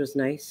 which was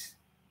nice.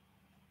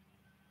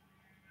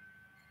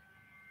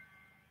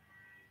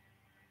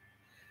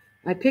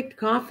 I picked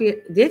coffee.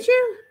 Did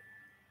you?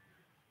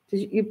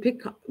 Did you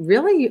pick?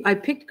 Really? I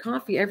picked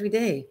coffee every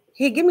day.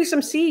 Hey, give me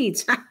some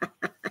seeds.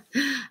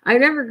 I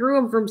never grew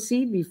them from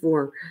seed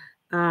before.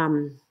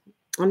 I'm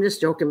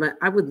just joking, but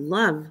I would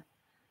love.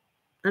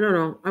 I don't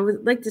know. I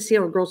would like to see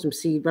how it grows some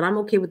seed, but I'm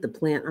okay with the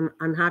plant.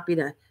 I'm happy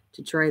to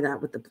try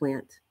that with the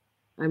plant.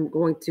 I'm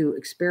going to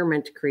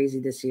experiment crazy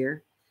this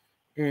year,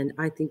 and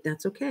I think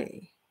that's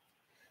okay.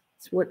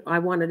 It's what I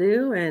want to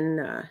do,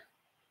 and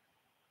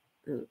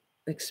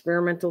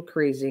experimental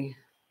crazy.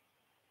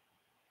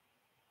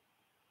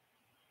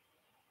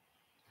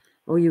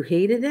 Oh, you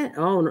hated it?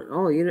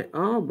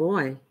 Oh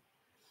boy.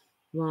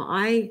 Well,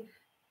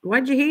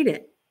 why'd you hate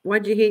it?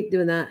 Why'd you hate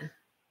doing that?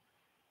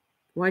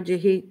 Why'd you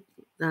hate,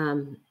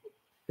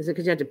 is it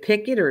because you had to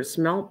pick it or it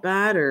smelled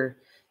bad or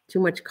Too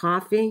much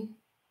coffee.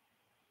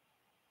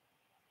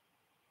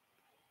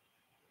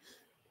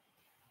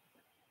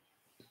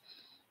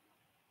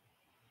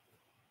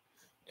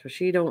 So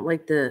she don't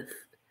like the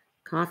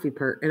coffee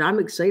part, and I'm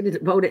excited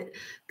about it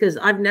because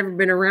I've never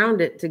been around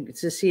it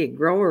to see it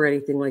grow or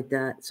anything like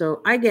that.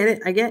 So I get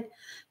it. I get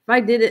if I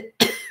did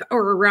it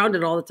or around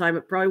it all the time,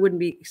 it probably wouldn't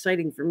be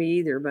exciting for me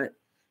either. But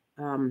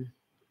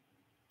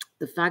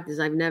the fact is,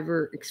 I've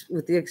never,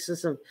 with the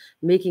excess of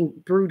making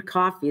brewed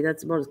coffee,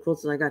 that's about as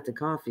close as I got to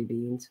coffee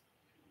beans.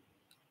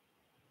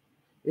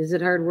 Is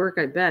it hard work?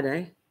 I bet,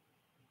 eh?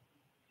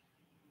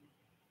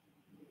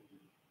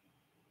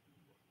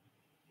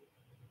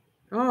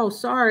 Oh,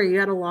 sorry, you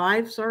had a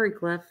live. Sorry,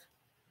 Cliff.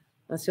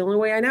 That's the only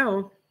way I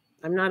know.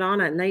 I'm not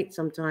on at night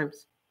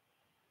sometimes.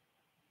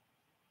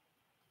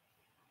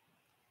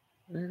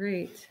 All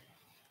right.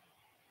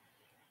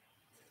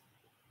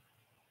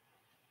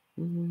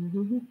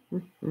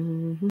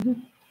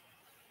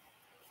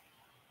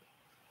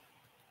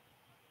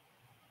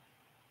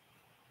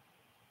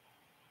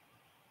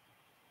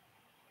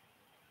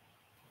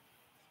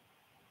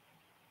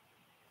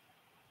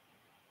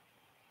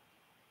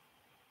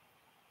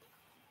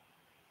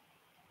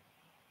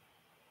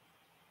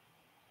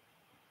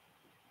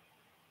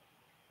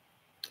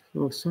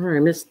 Oh, sorry, I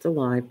missed the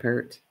live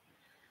part.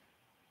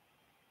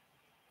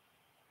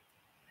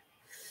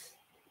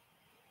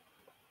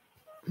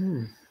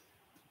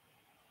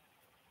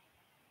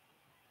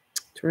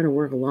 Trying to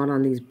work a lot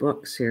on these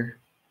books here.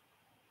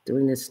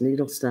 Doing this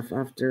needle stuff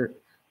after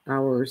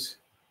hours.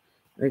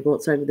 I go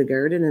outside to the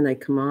garden and I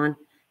come on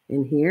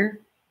in here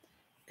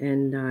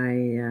and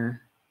I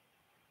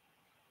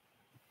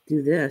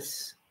do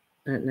this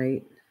at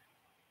night.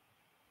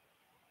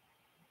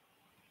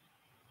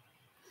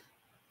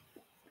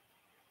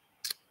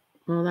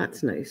 Oh,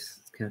 that's nice,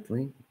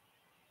 Kathleen.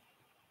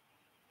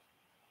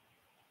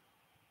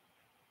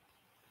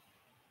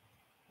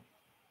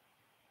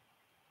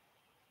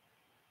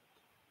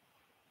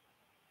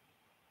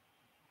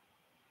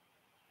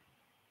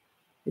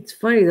 It's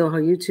funny though how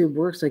YouTube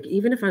works. Like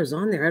even if I was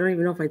on there, I don't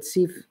even know if I'd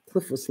see if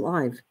Cliff was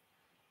live.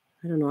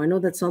 I don't know. I know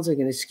that sounds like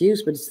an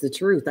excuse, but it's the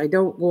truth. I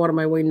don't go out of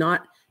my way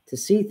not to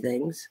see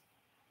things.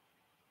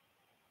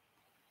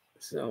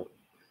 So,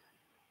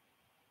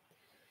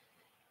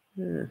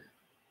 yeah.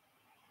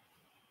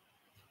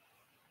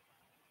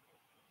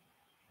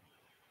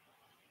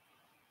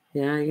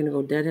 Yeah, you're gonna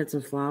go deadhead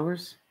some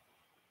flowers.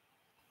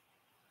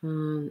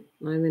 I'm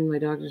in my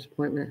doctor's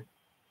appointment.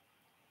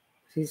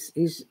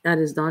 He's at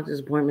his doctor's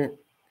appointment.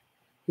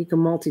 He can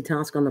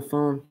multitask on the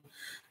phone.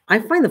 I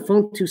find the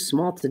phone too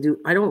small to do.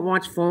 I don't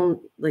watch phone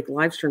like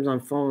live streams on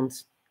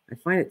phones. I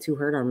find it too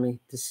hard on me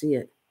to see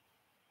it.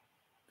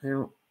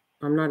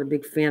 I'm not a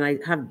big fan. I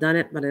have done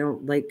it, but I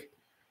don't like.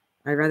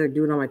 I'd rather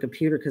do it on my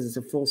computer because it's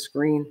a full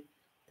screen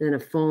than a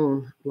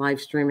phone live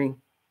streaming.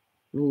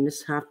 I mean, you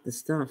miss half the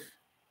stuff.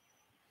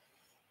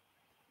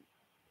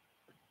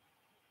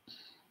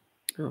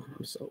 Oh,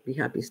 I'm so be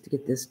happy to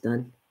get this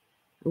done.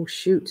 Oh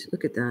shoot!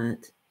 Look at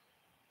that.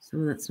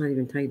 Some of that's not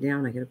even tied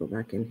down. I gotta go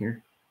back in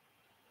here.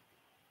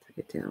 Tie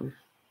it down.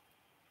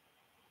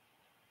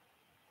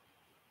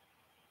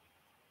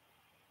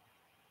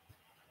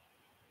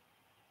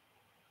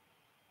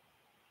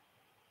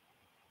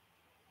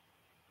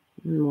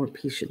 One more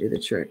piece should do the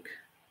trick.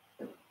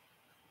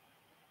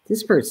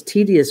 This part's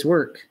tedious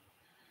work.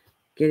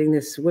 Getting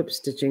this whip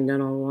stitching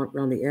done all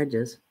around the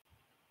edges.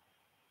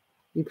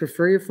 You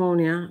prefer your phone,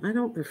 yeah? I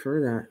don't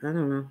prefer that. I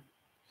don't know.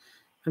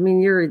 I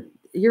mean,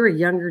 you're a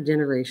younger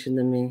generation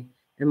than me,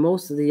 and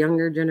most of the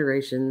younger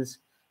generations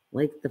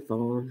like the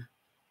phone.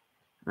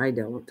 I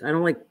don't. I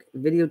don't like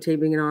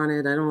videotaping it on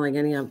it. I don't like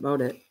any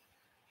about it.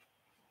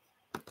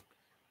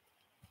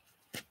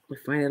 I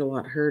find it a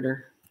lot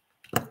harder.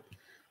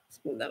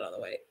 Let's move that out of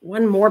the way.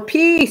 One more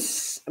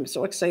piece. I'm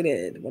so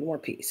excited. One more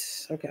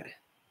piece. Okay.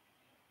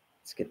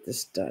 Let's get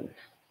this done.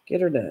 Get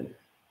her done.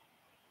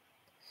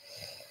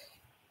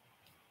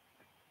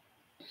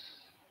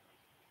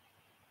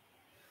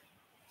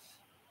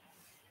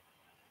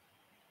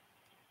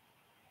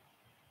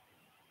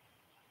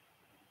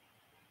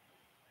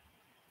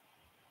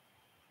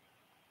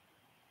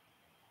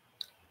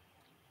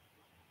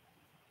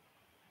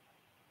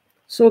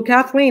 So,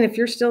 Kathleen, if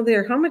you're still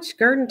there, how much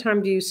garden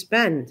time do you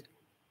spend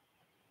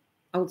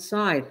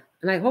outside?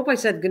 And I hope I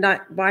said good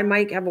night. Bye,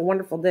 Mike. Have a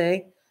wonderful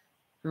day.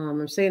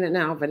 I'm saying it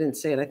now. If I didn't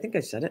say it, I think I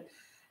said it.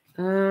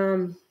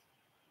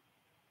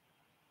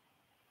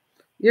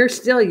 You're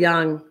still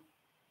young.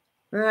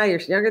 You're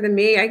younger than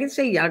me. I can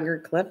say younger,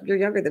 Cliff. You're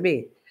younger than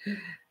me.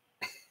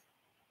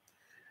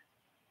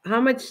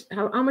 How much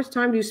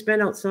time do you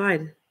spend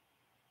outside?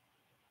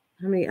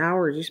 How many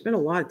hours? You spend a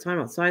lot of time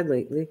outside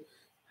lately.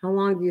 How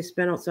long do you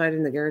spend outside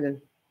in the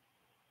garden?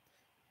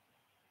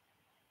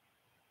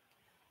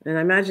 And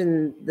I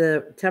imagine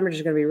the temperature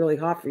is going to be really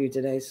hot for you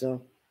today.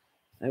 So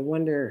I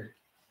wonder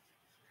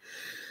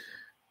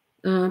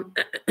how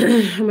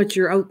much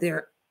you're out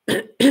there.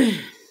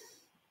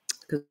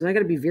 Because I got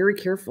to be very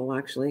careful,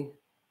 actually.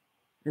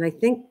 And I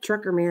think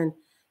Trucker Man,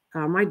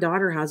 my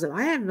daughter has it.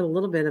 I have a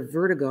little bit of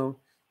vertigo.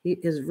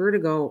 his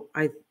vertigo,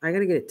 I got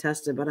to get it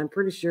tested, but I'm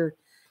pretty sure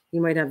he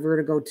might have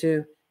vertigo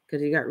too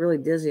because he got really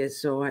dizzy.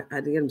 So I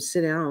had to get him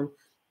sit down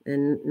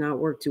and not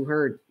work too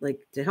hard, like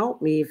to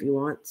help me if he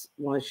wants.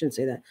 Well, I shouldn't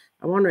say that.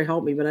 I want him to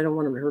help me, but I don't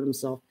want him to hurt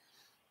himself.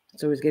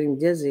 So he's getting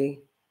dizzy,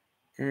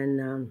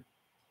 and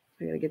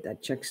I got to get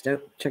that checked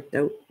out.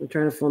 I'm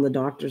trying to phone the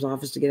doctor's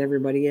office to get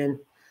everybody in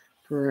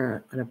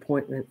for an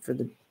appointment for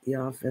the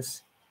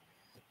office.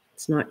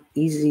 It's not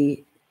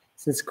easy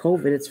since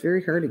COVID. It's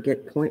very hard to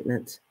get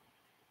appointments.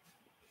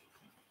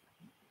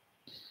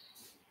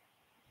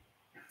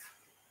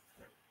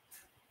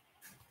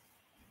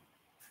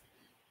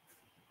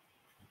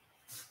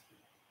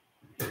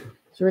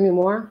 Is there any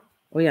more?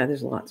 Oh yeah,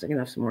 there's lots. I can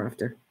have some more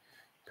after.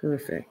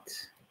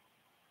 Perfect.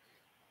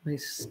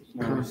 Nice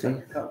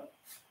coffee.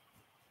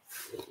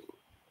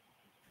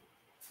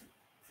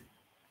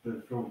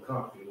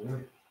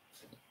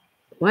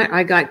 What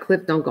I got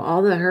clipped, Uncle.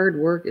 All the hard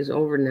work is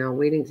over now.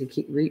 Waiting to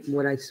keep reap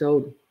what I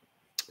sowed.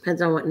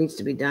 Depends on what needs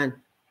to be done.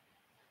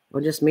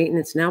 Or just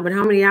maintenance now. But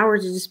how many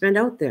hours did you spend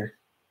out there?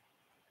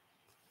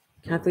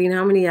 Kathleen,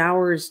 how many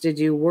hours did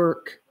you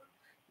work?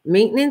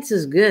 Maintenance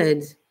is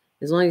good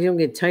as long as you don't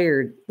get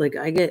tired. Like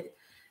I get,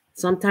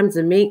 sometimes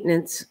the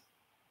maintenance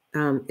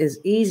is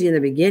easy in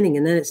the beginning,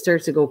 and then it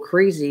starts to go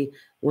crazy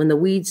when the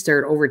weeds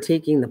start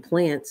overtaking the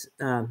plants.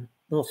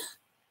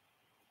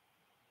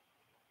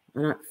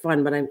 Not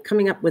fun, but I'm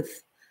coming up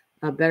with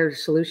a better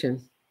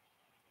solution.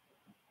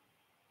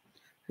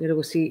 I gotta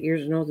go see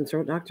ears, nose, and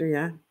throat doctor.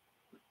 Yeah.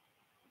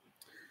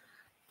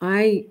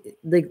 I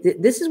like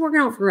this is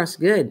working out for us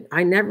good.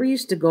 I never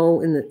used to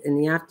go in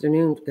the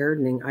afternoon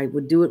gardening. I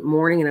would do it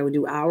morning and I would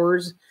do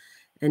hours.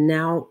 And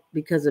now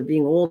because of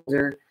being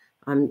older,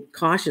 I'm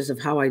cautious of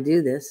how I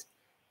do this.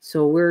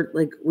 So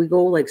we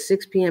go like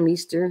 6 p.m.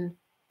 Eastern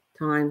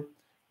time.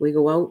 We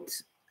go out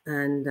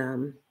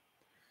and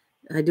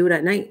I do it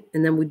at night,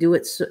 and then we do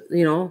it.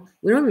 We don't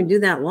even do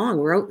that long.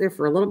 We're out there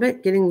for a little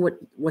bit, getting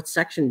what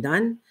section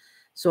done.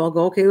 So I'll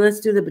go, okay, let's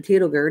do the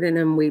potato garden,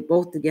 and we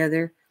both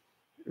together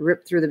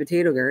rip through the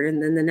potato garden.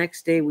 And then the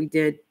next day we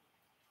did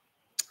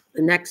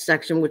the next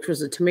section, which was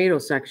the tomato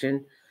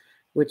section,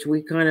 which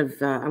we kind of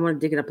I want to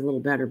dig it up a little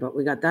better, but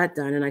we got that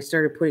done. And I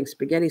started putting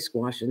spaghetti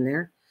squash in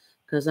there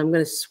because I'm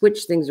going to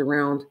switch things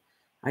around.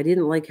 I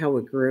didn't like how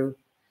it grew.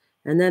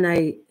 And then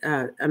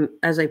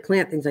as I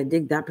plant things, I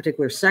dig that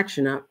particular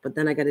section up, but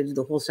then I got to do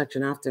the whole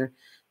section after.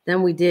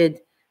 Then we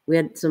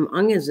had some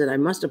onions that I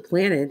must have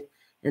planted,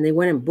 and they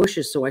went in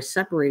bushes, so I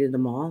separated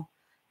them all,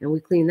 and we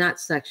cleaned that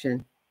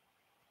section.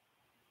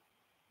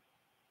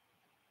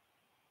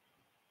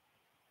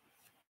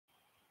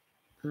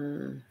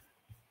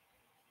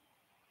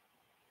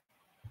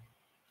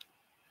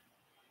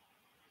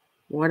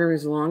 Water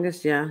is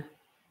longest, yeah.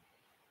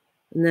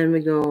 And then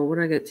we go, what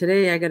do I got?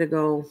 Today I got to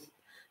go.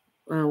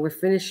 We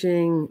finished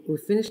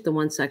the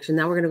one section.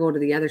 Now we're going to go to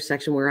the other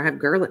section where I have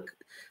garlic.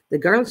 The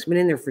garlic's been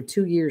in there for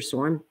 2 years,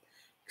 so I'm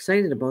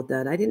excited about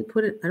that. I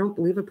don't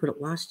believe I put it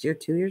last year,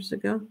 2 years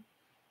ago.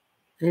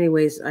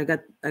 Anyways, I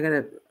got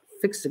to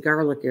fix the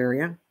garlic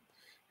area,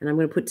 and I'm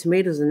going to put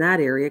tomatoes in that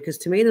area because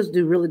tomatoes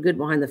do really good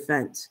behind the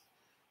fence,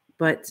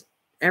 but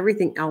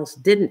everything else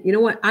didn't. You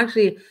know what?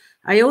 Actually,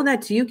 I owe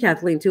that to you,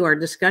 Kathleen, too. Our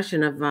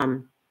discussion of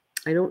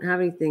I don't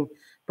have anything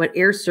but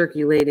air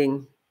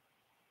circulating.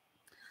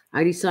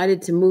 I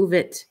decided to move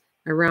it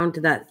around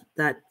to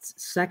that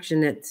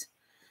section that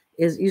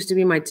used to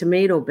be my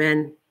tomato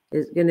bin.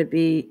 Is going to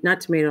be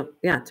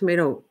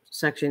tomato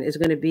section is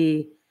going to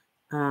be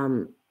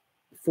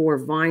for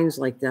vines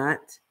like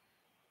that,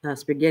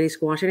 spaghetti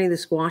squash, any of the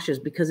squashes,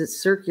 because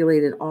it's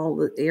circulated all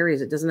the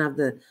areas. It doesn't have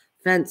the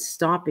fence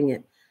stopping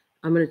it.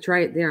 I'm going to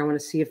try it there. I want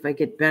to see if I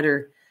get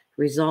better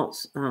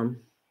results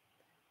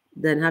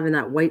than having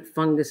that white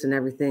fungus and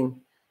everything.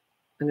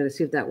 I'm going to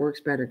see if that works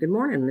better. Good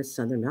morning, Miss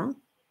Southern Belle.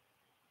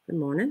 Good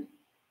morning.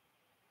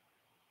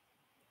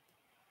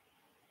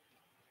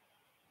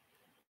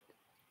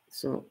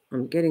 So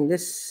I'm getting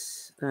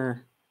this,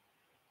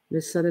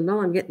 Miss Southern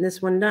Belle, I'm getting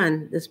this one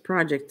done. This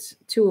project,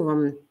 2 of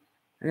them,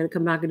 I got to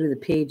come back and do the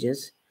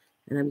pages,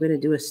 and I'm going to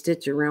do a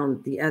stitch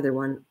around the other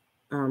one.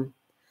 And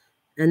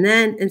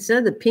then instead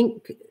of the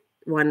pink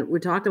one we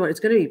talked about, it's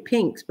going to be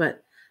pinks,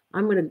 but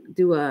I'm going to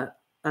do a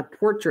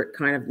portrait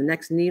kind of. The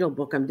next needle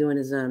book I'm doing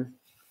is I'm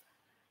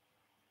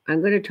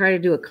going to try to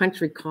do a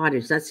country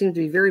cottage. That seems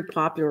to be very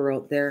popular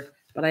out there,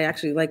 but I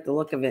actually like the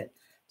look of it.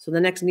 So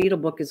the next needle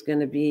book is going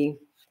to be,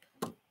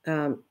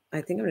 I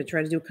think I'm going to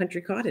try to do a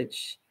country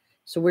cottage.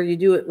 So where you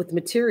do it with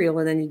material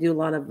and then you do a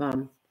lot of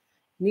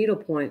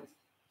needlepoint.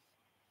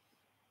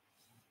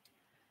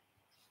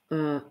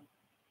 Oh,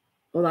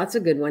 that's a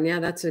good one. Yeah,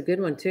 that's a good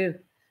one too.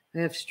 I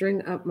have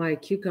string up my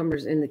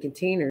cucumbers in the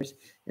containers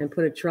and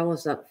put a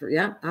trellis up for,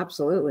 yeah,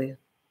 absolutely.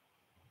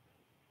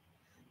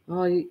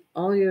 All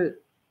your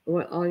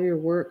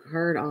work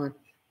hard on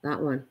that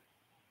one.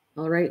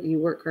 All right, you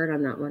work hard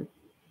on that one.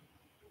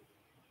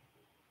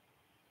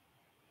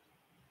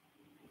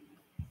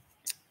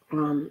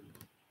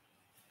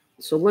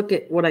 So look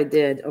at what I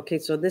did. Okay,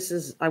 so this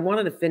is, I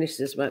wanted to finish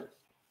this, but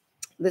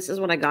this is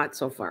what I got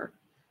so far.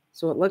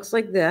 So it looks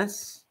like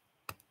this.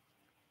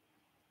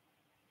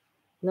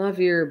 Love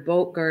your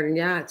boat garden.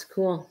 Yeah, it's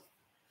cool.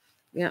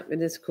 Yeah,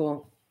 it is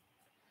cool.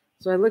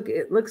 So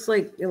it looks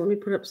like, let me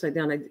put it upside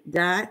down.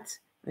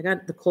 I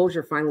got the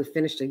closure finally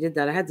finished. I did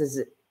that. I had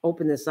to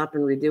open this up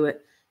and redo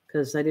it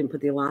because I didn't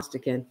put the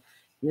elastic in.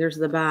 And there's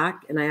the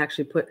back, and I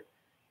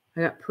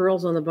got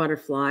pearls on the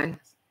butterfly.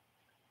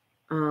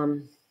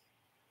 And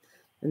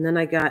then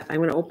I'm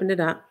going to open it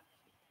up.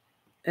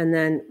 And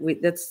then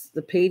that's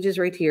the pages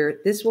right here.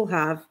 This will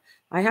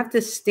I have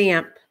to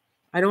stamp.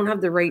 I don't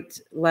have the right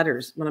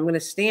letters, but I'm going to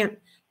stamp,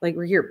 like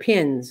we're here,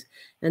 pins.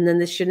 And then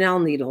the Chanel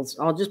needles.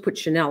 I'll just put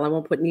Chanel. I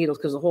won't put needles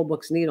because the whole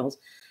book's needles.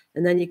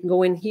 And then you can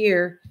go in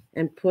here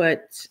and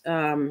put,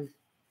 I'm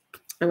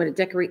going to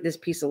decorate this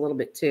piece a little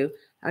bit too.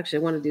 Actually,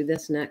 I want to do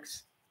this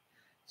next.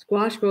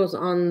 Squash grows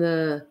on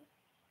the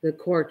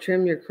core.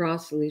 Trim your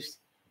cross leaves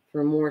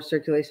for more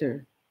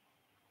circulation.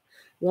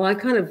 Well,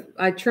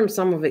 I trimmed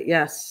some of it.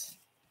 Yes.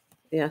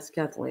 Yes,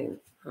 Kathleen.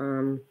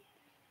 All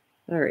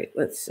right,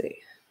 let's see.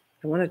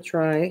 I want to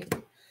try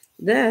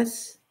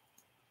this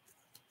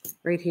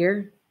right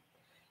here.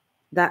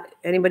 That,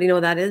 anybody know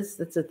what that is?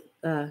 That's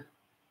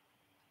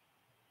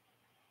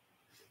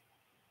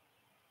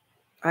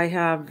I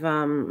have,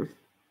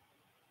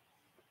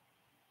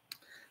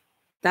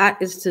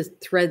 that is to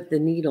thread the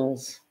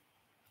needles.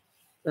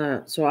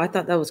 So I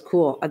thought that was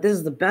cool. This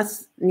is the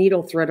best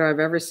needle threader I've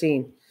ever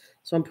seen.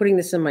 So I'm putting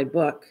this in my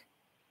book.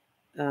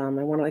 I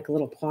want like a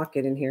little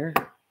pocket in here.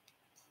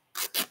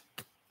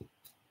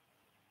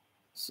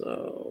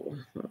 So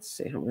let's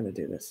see how I'm going to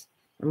do this.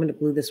 I'm going to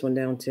glue this one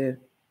down too.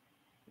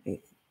 I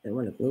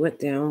want to glue it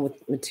down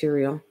with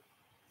material.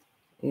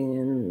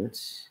 And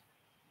let's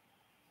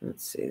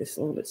see, this is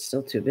a little bit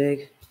still too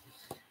big.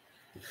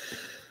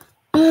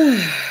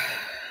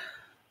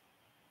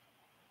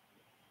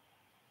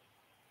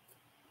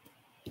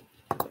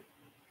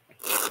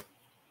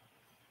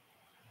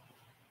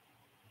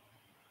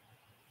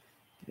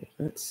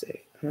 Let's see.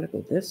 I want to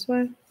go this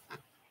way.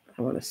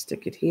 I want to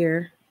stick it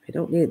here. I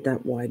don't need it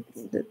that wide.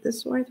 Is it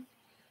this wide?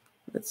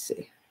 Let's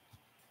see.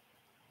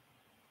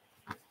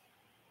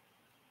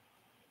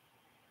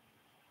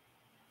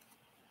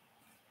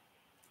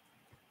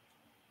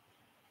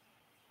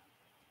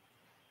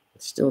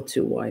 It's still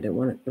too wide. I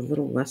want it a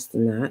little less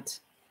than that.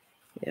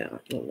 Yeah, a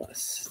little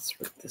less. Let's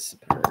rip this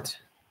apart.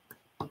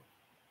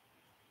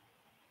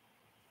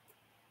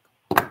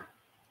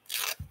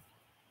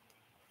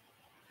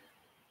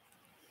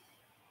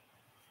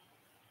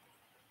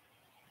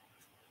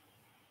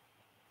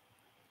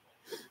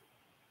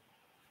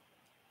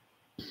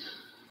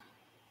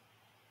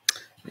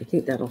 I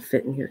think that'll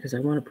fit in here because I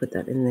want to put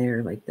that in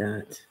there like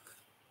that.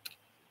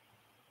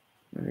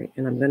 All right,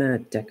 and I'm going to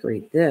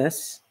decorate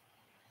this.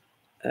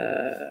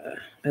 I'm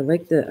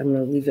going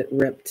to leave it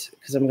ripped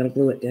because I'm going to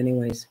glue it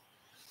anyways.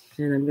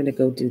 And I'm going to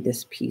go do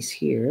this piece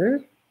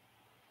here.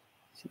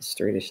 See the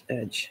straightish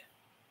edge.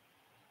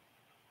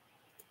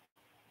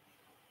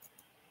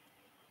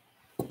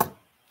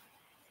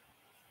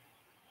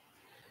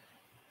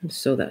 And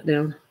sew that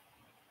down.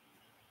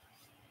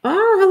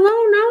 Oh,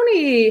 hello,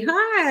 Noni.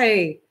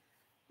 Hi.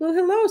 Well,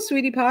 hello,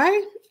 sweetie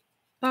pie.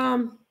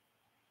 Good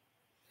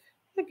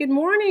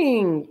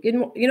morning.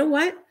 You know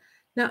what?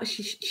 Now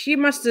she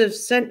must have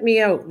sent me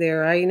out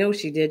there. I know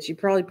she did. She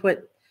probably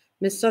put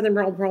Miss Southern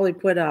Belle probably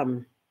put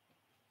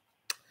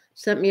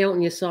sent me out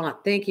and you saw it.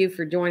 Thank you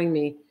for joining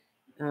me,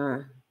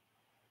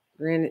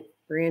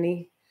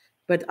 Granny.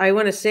 But I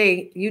want to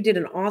say you did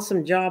an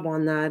awesome job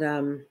on that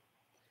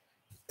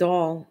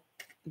doll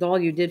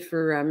you did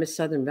for Miss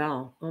Southern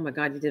Belle. Oh my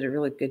God, you did a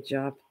really good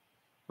job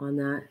on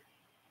that.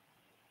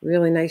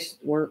 Really nice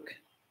work.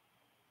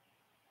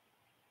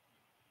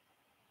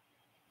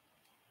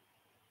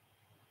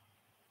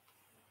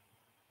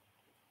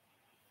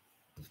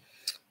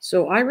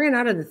 So I ran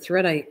out of the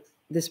thread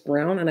this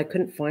brown and I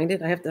couldn't find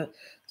it.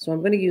 So I'm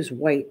going to use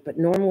white, but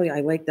normally I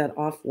like that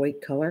off-white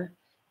color.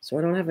 So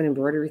I don't have an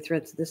embroidery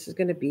thread. So this is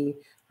going to be,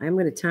 I'm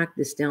going to tack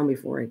this down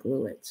before I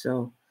glue it.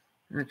 So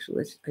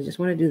actually, I just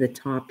want to do the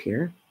top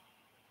here.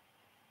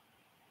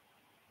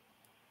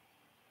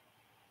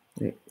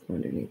 Right,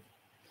 underneath.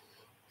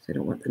 So I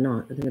don't want the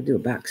knot. I'm going to do a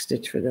back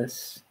stitch for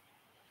this.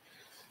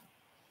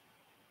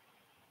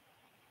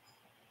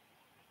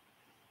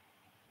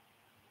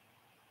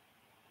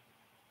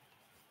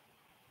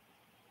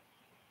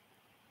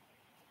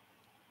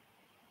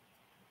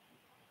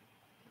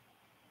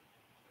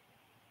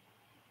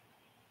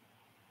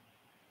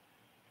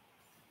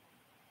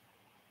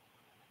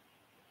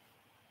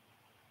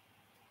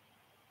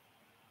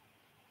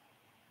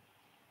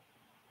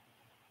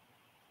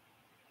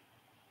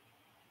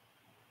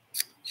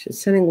 She's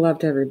sending love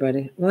to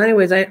everybody. Well,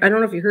 anyways, I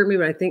don't know if you heard me,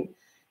 but I think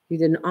you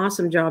did an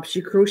awesome job.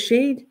 She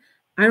crocheted.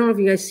 I don't know if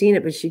you guys seen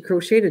it, but she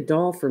crocheted a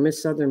doll for Miss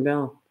Southern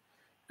Belle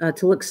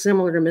to look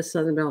similar to Miss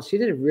Southern Belle. She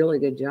did a really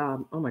good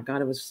job. Oh my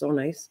God, it was so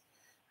nice.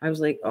 I was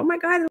like, oh my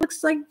God, it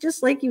looks like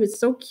just like you. It's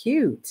so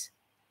cute.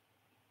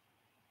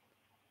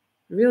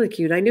 Really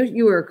cute. I knew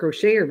you were a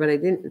crocheter, but I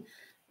didn't.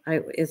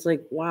 It's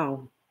like,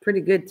 wow.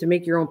 pretty good to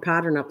make your own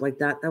pattern up like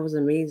that. That was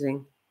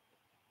amazing.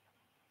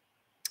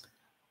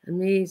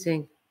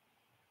 Amazing.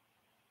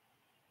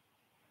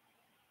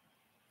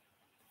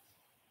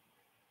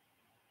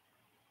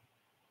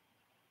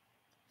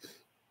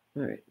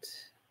 All right.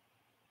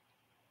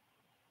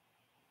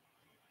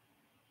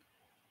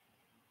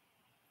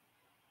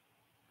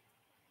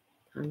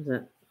 How's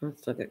that?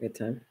 Let's look at good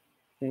time,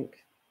 I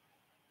think.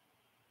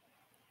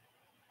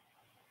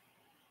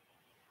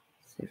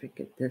 See if I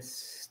get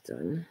this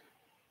done.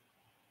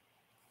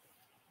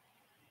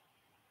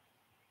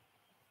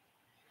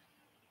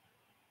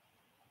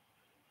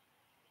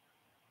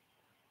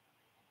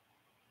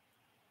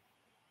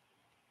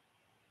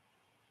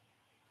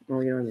 Oh,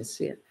 you don't even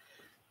see it.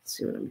 Let's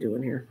see what I'm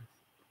doing here.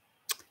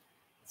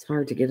 It's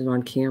hard to get it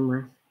on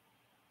camera.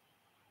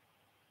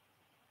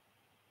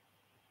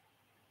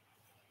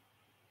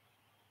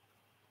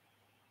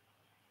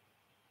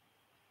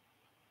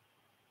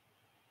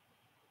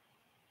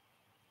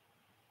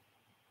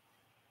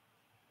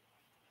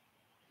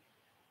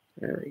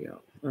 There we go.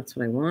 That's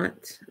what I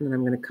want. And then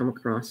I'm going to come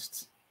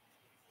across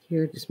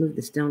here. Just move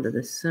this down to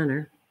the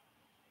center.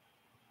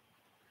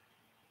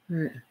 All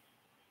right.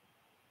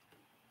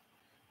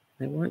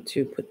 I want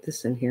to put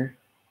this in here.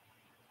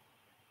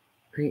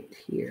 Right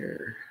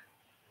here.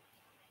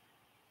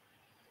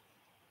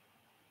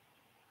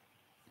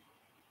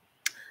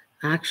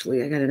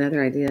 Actually, I got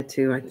another idea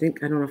too. I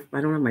think, I don't know if, I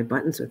don't have my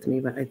buttons with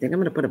me, but I think I'm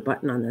going to put a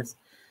button on this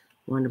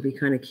one to be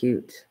kind of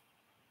cute.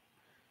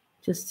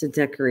 Just to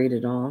decorate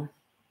it all.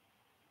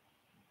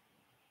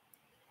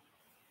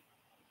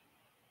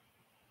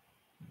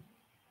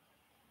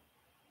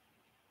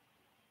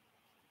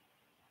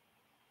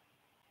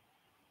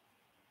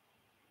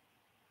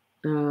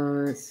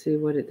 Let's see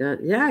what it does.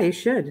 Yeah, you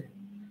should.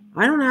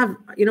 I don't have,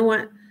 you know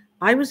what?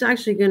 I was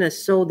actually going to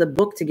sew the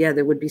book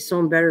together, would be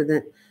sewn better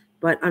than,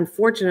 but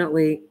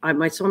unfortunately,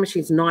 my sewing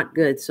machine's not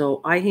good.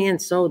 So I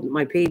hand sewed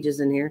my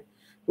pages in here,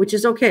 which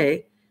is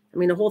okay. I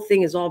mean, the whole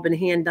thing has all been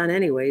hand done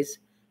anyways.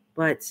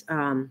 But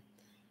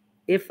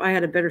if I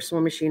had a better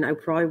sewing machine, I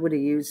probably would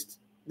have used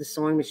the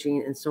sewing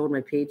machine and sewed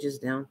my pages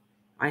down.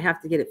 I have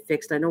to get it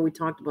fixed. I know we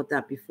talked about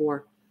that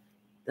before,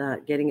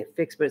 getting it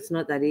fixed, but it's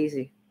not that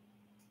easy.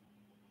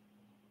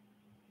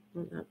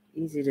 Not that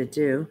easy to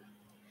do.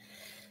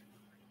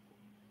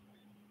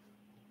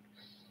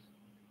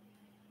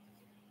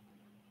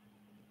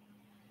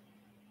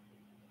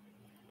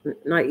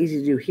 Not easy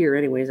to do here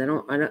anyways.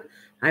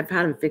 I've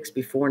had them fixed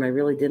before and I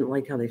really didn't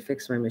like how they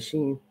fixed my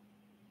machine.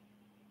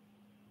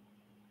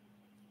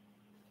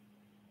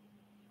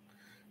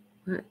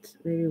 But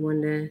maybe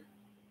one day. You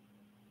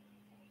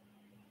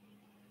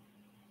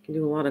can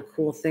do a lot of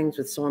cool things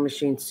with sewing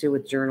machines too,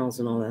 with journals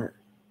and all that.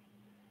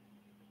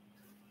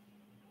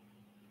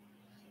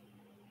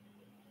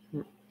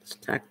 Let's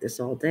tack this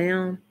all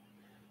down.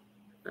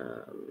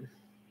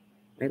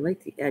 I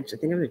like the edge. I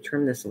think I'm going to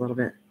trim this a little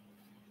bit.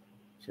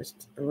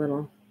 Just a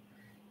little.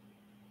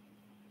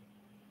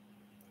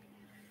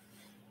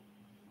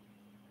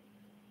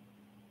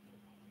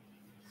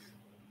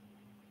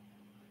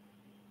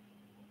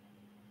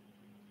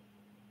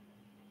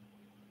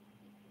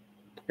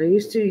 I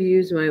used to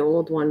use my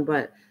old one,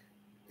 but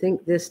I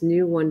think this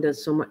new one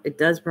does so much. It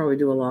does probably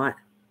do a lot.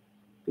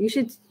 But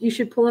you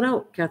should pull it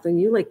out, Kathleen.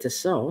 You like to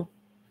sew,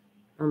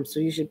 so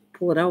you should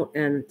pull it out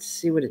and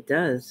see what it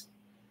does.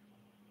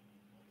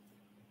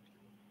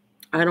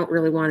 I don't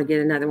really want to get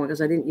another one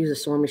because I didn't use a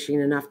sewing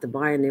machine enough to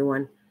buy a new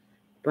one.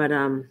 But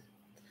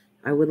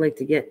I would like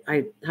to get.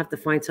 I have to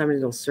find somebody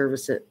that'll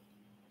service it.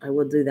 I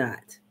will do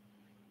that,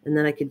 and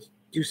then I could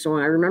do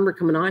sewing. I remember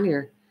coming on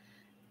here.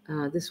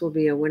 This will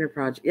be a winter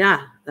project.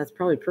 Yeah, that's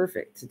probably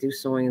perfect to do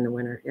sewing in the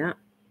winter. Yeah.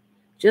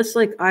 Just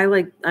like I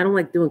don't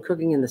like doing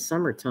cooking in the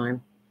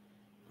summertime.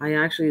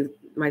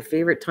 My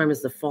favorite time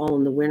is the fall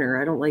and the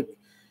winter. I don't like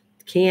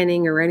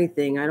canning or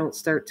anything. I don't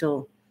start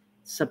till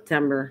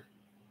September,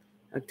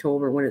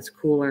 October when it's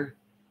cooler.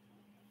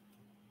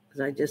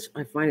 Because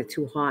I find it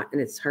too hot and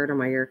it's hard on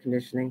my air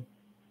conditioning.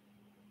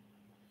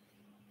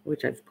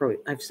 Which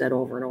I've said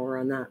over and over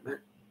on that, but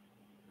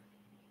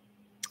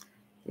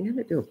I'm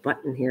gonna do a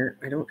button here.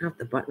 I don't have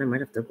the button. I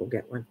might have to go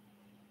get one.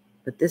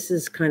 But this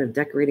is kind of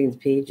decorating the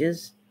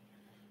pages.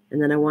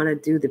 And then I want to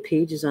do the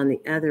pages on the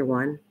other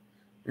one.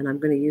 And I'm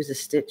going to use a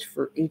stitch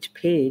for each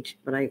page.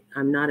 But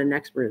I'm not an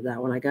expert at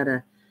that one. I got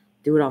to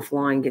do it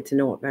offline, get to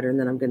know it better. And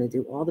then I'm going to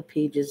do all the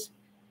pages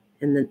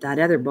in that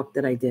other book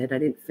that I did. I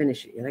didn't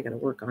finish it yet. I got to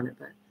work on it.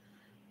 But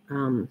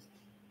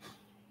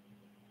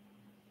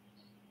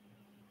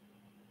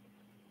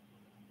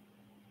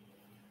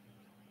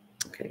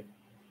okay,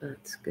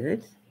 that's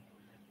good.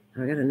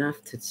 I got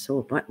enough to sew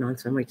a button on,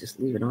 so I might just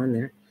leave it on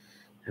there.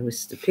 I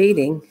was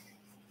debating.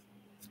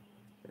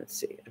 Let's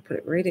see. I put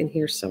it right in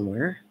here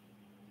somewhere.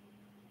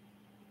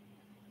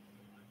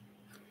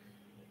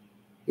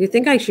 You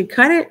think I should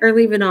cut it or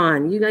leave it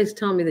on? You guys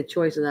tell me the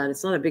choice of that.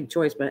 It's not a big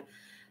choice, but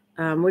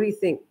what do you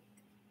think?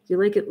 Do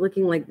you like it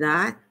looking like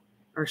that?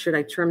 Or should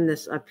I trim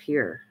this up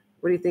here?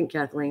 What do you think,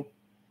 Kathleen?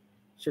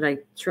 Should I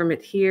trim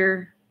it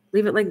here,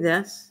 leave it like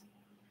this,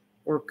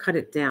 or cut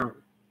it down?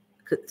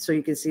 so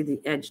you can see the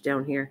edge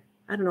down here.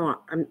 I don't know.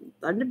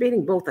 I'm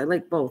debating both. I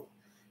like both.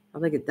 I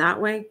like it that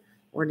way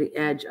or the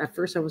edge. At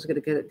first, I was going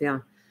to get it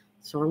down.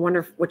 So I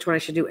wonder which one I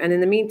should do. And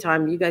in the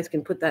meantime, you guys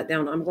can put that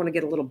down. I'm going to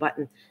get a little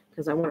button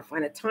because I want to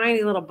find a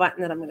tiny little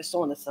button that I'm going to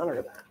sew in the center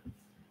of that.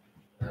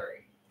 All right.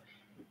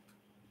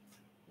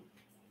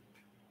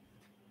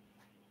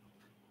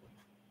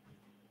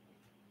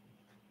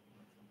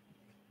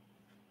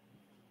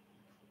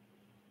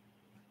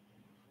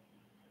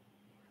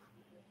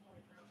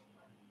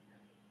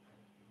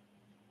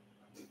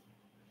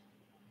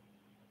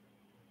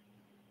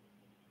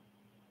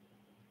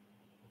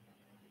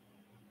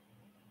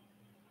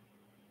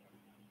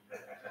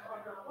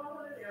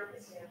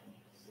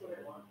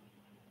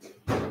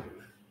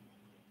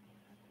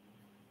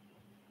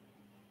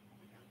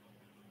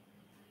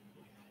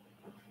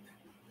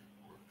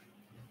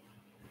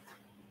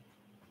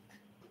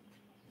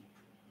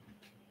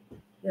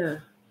 Yeah.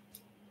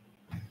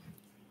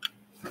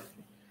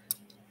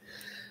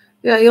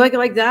 Yeah, you like it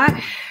like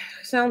that?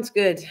 Sounds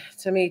good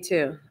to me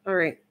too. All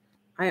right.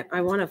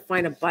 I want to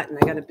find a button.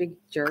 I got a big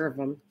jar of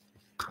them.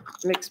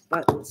 Mixed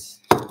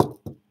buttons.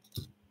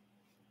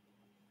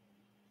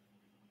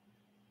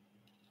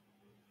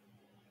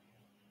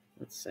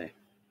 Let's see.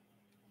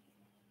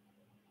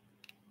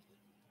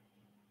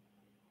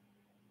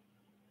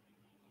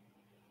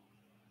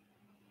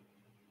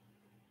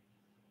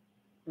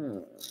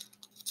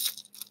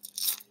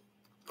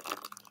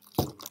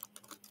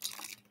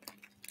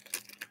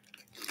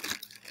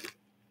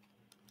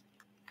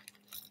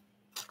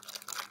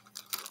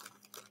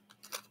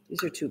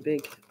 These are too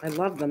big. I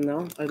love them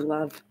though. I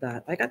love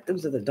that. I got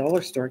those at the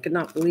dollar store. I could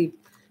not believe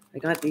I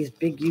got these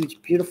big,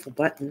 huge, beautiful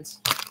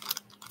buttons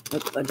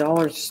at the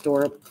dollar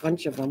store. A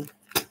bunch of them.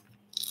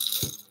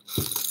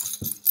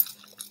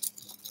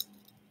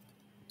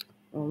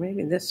 Oh,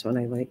 maybe this one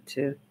I like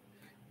too.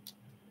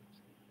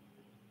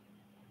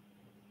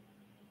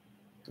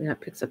 Yeah,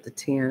 it picks up the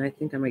tan. I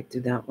think I might do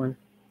that one.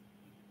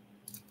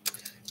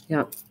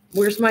 Yeah.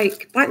 Where's my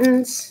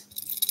buttons?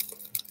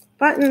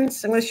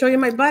 Buttons. I'm going to show you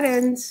my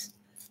buttons.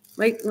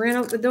 Mike ran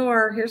out the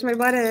door. Here's my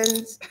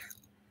buttons.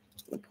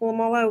 I'll pull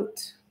them all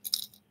out.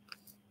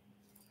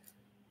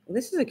 Well,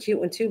 this is a cute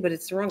one too, but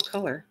it's the wrong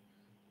color.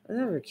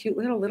 Oh, cute.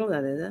 Look how little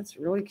that is. That's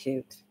really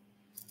cute.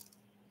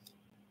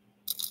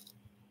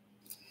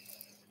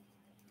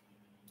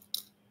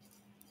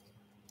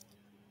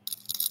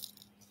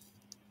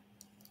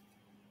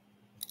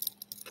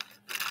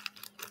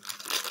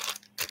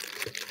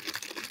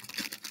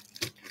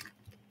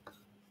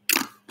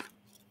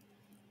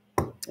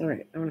 All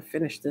right, I'm going to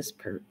finish this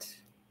part.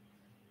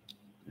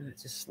 I'm going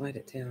to just slide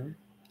it down.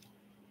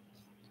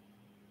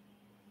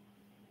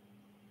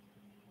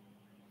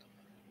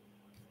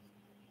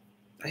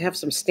 I have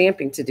some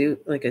stamping to do.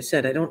 Like I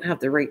said, I don't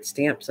have the right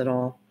stamps at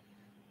all.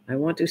 I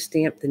want to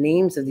stamp the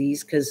names of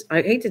these because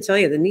I hate to tell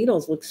you, the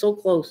needles look so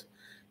close.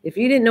 If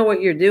you didn't know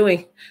what you're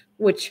doing,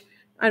 which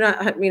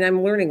I mean,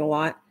 I'm learning a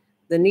lot.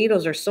 The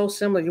needles are so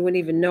similar, you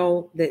wouldn't even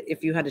know that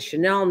if you had a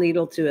Chanel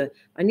needle to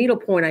a needle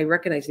point. I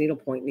recognize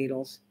needlepoint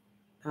needles.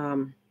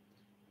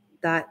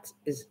 That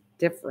is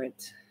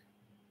different.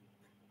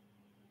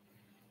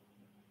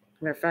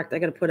 Matter of fact, I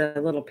got to put a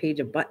little page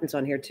of buttons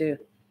on here too.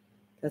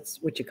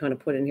 That's what you kind of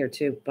put in here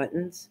too,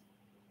 buttons.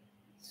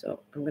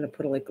 So I'm going to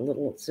put like a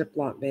little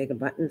Ziploc bag of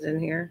buttons in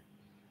here.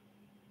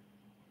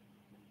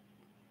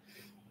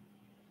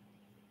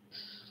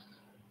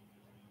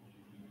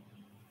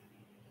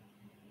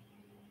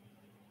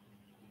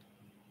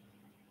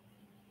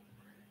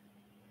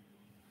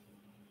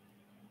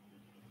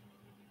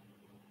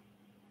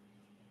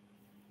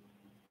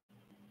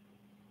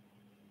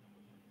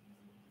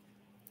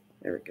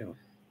 There we go.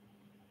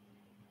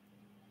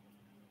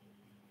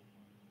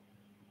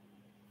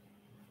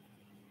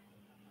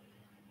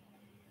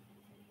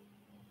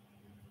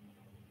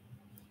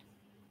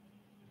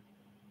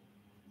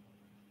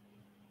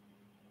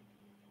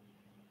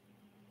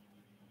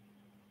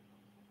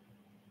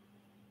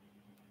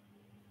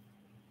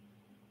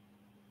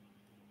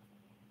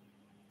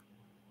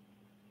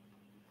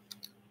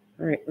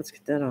 All right, let's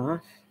get that off.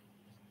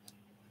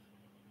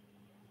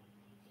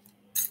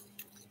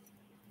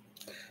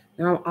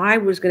 Now, I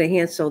was going to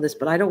hand sew this,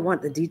 but I don't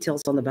want the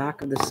details on the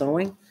back of the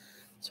sewing.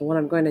 So what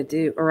I'm going to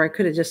do, or I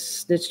could have just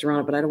stitched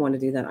around it, but I don't want to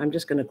do that. I'm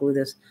just going to glue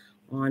this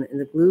on. And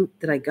the glue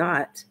that I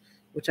got,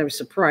 which I was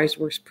surprised,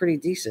 works pretty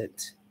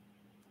decent.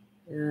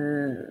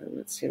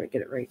 Let's see if I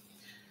get it right.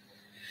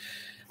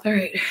 All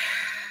right.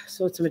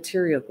 So it's a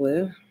material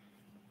glue.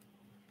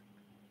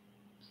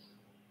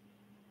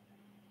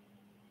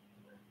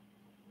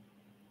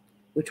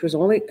 Which was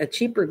only a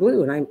cheaper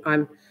glue.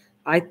 And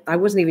I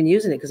wasn't even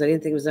using it because I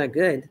didn't think it was that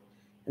good.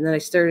 And then I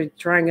started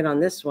trying it on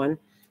this one,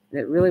 and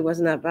it really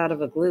wasn't that bad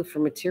of a glue for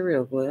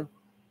material glue.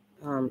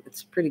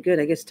 It's pretty good.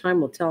 I guess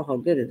time will tell how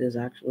good it is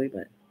actually,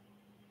 but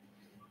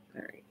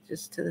all right,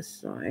 just to the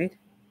side.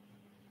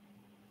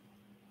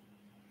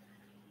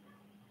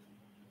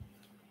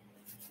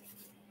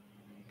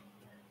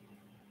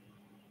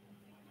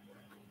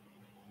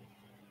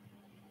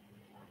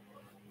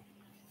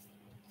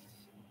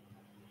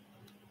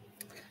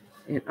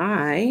 And what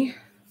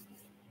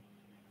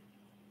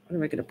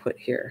am I going to put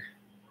here?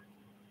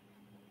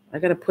 I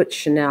got to put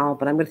Chanel,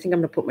 but I'm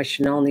going to put my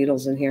Chanel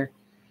needles in here,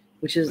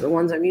 which is the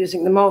ones I'm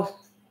using the most.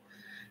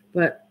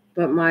 But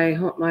my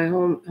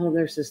home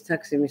nurse is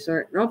texting me.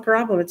 Sorry, no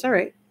problem. It's all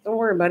right. Don't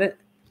worry about it.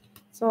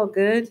 It's all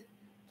good.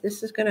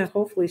 This is going to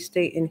hopefully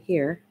stay in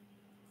here.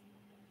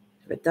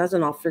 If it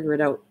doesn't, I'll figure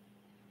it out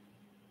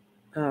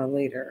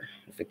later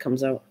if it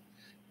comes out.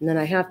 And then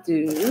I have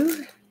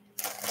to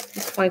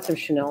just find some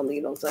Chanel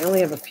needles. I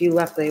only have a few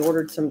left. I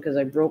ordered some because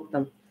I broke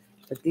them.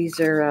 But these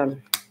are,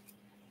 and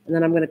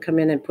then I'm going to come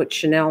in and put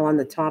Chanel on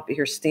the top of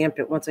here, stamp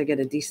it once I get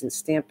a decent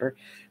stamper.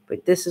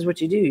 But this is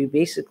what you do. You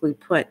basically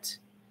put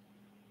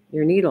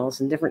your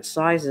needles in different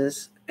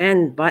sizes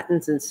and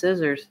buttons and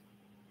scissors.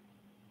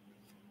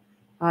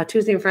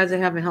 Tuesday and Friday I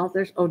have a health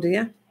nurse. Oh, do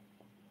you?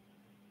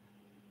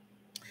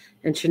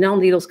 And Chanel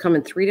needles come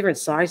in 3 different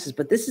sizes,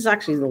 but this is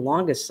actually the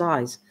longest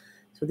size.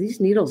 So these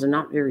needles are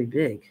not very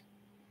big.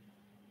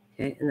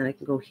 Okay, and then I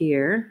can go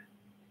here.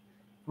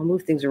 I'll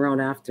move things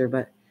around after,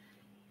 but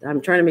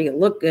I'm trying to make it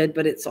look good,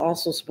 but it's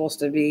also supposed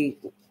to be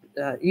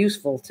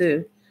useful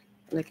too.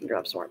 And I can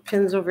drop some more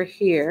pins over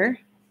here.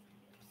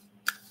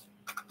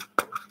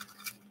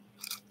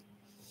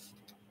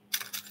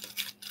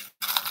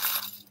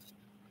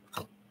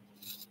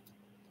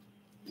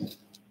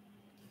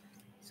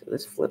 So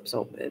this flips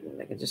open,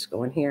 and I can just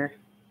go in here.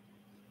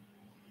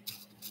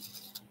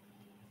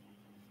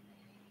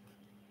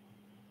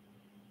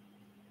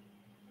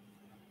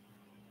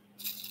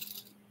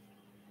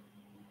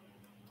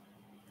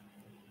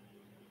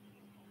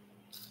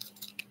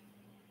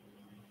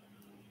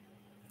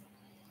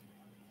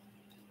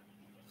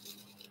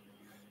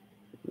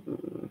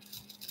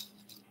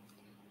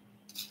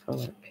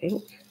 Color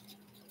pink.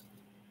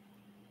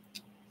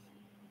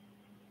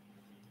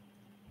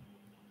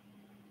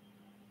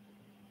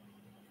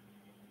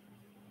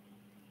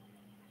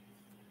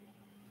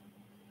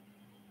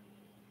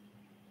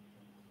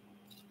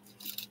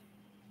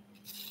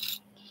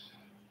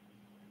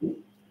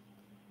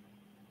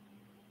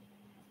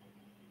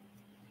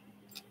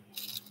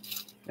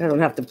 I don't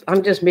have to.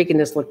 I'm just making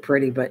this look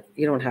pretty, but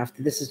you don't have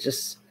to. This is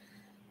just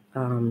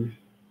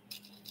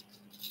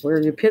where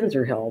your pins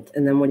are held.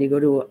 And then when you go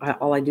to,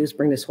 all I do is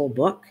bring this whole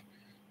book.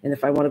 And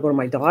if I want to go to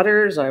my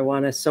daughter's, I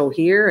want to sew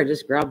here, I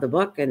just grab the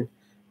book and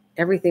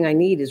everything I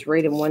need is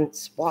right in one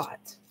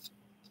spot.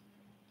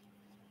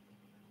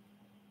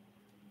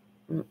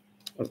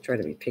 I'll try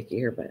to be picky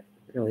here, but it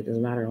really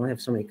doesn't matter. I only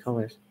have so many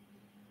colors.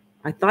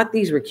 I thought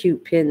these were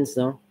cute pins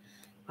though.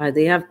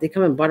 They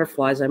come in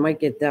butterflies. I might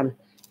get them.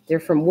 They're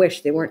from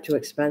Wish. They weren't too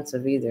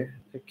expensive either.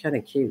 They're kind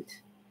of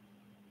cute.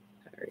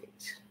 All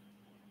right.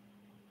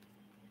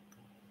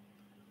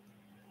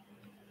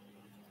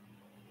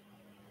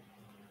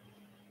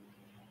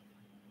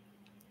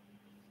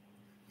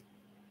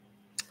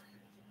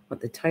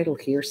 Put the title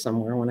here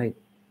somewhere when I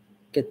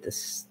get the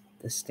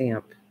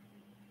stamp.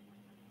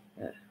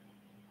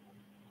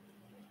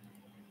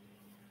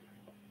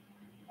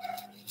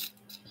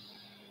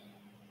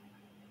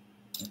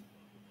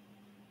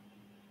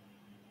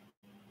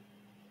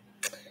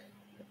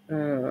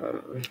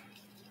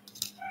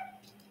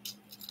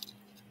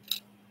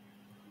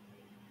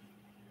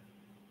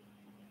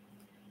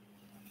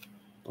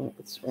 Oh,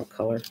 it's wrong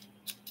color.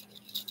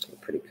 A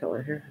pretty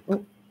color here.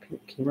 Oh,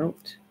 pink came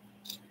out.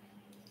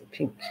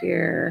 Pink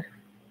here.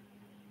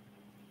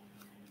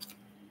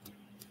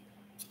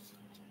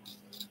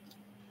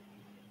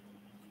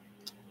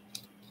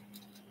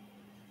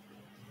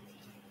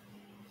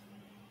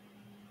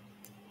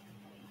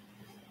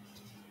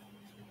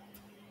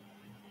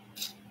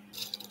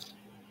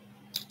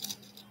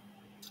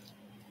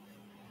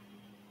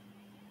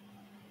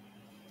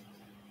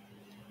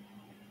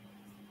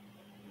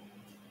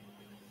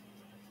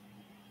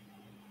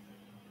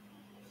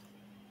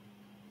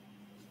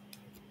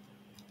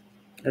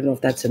 I don't know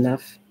if that's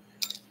enough.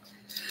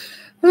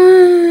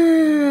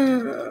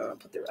 I'll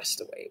put the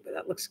rest away, but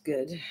that looks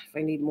good. If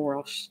I need more,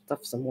 I'll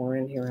stuff some more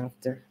in here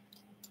after.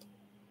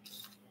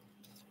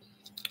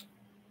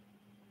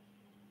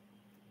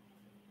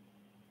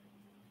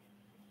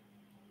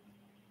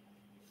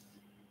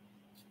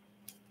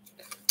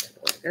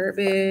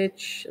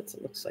 Garbage.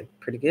 That looks like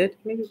pretty good.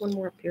 Maybe one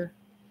more up here.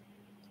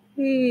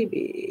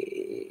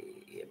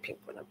 Maybe a pink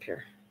one up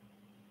here.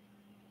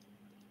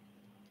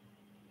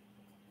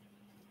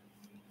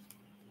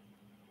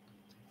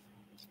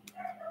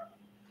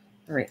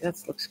 All right,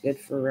 that looks good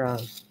for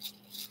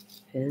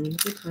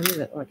pins. What time is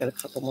it? Oh, I got a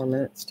couple more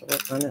minutes to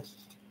work on it.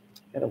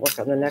 Got to work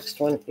on the next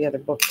one, the other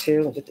book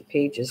too, and get the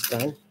pages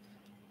done.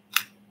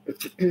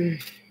 And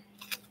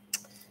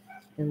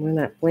then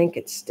that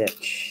blanket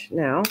stitch.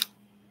 Now,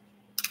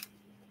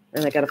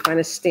 and I got to find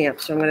a stamp.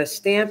 So I'm going to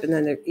stamp, and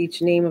then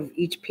each name of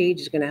each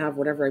page is going to have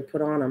whatever I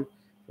put on them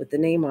with the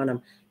name on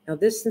them. Now,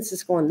 since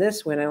it's going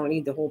this way, and I don't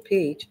need the whole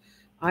page,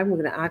 I'm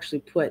going to actually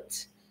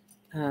put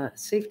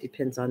safety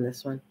pins on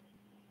this one.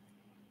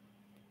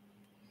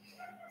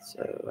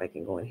 So I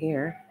can go in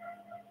here.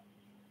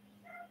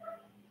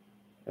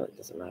 Really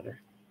doesn't matter.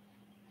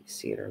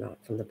 see it or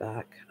not from the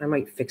back. I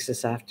might fix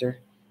this after.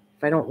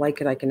 If I don't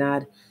like it, I can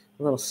add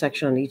a little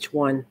section on each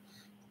one,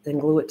 then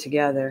glue it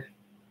together.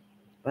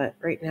 But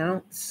right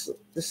now,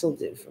 this will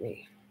do for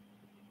me.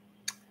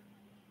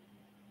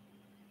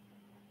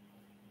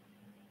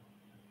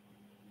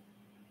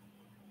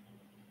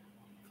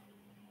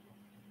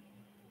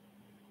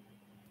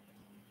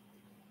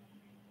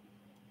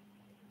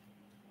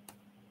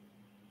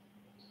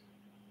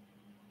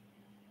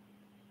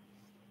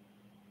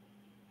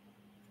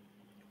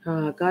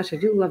 Gosh, I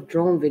do love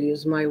drone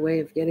videos. My way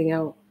of getting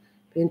out.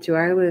 Been to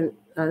Ireland,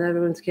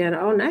 Netherlands,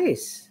 Canada. Oh,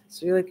 nice.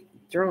 So you like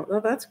drone? Oh,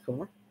 that's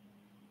cool.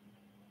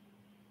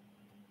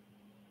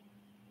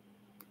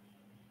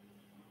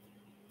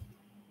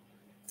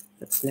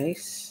 That's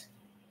nice.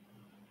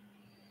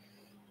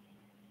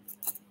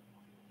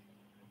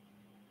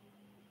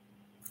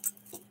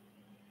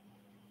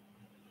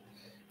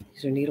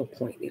 These are needle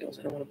point needles.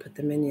 I don't want to put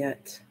them in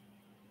yet.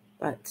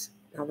 But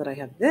now that I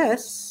have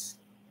this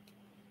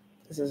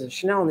is a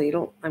Chanel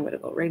needle. I'm going to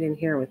go right in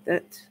here with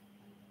it.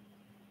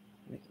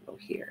 I can go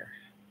here.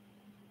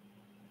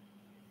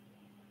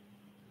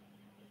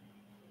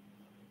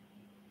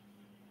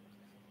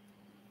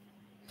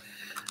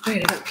 All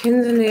right, I got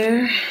pins in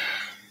there.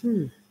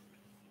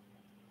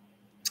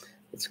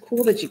 It's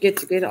cool that you get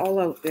to get all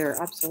out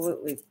there.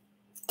 Absolutely.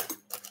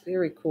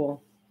 Very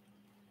cool.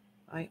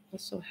 I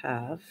also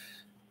have,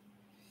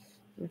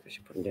 I wonder if I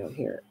should put them down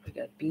here. I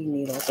got bead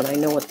needles, and I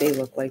know what they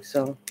look like,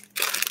 so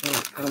I don't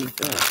have a problem with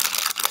that.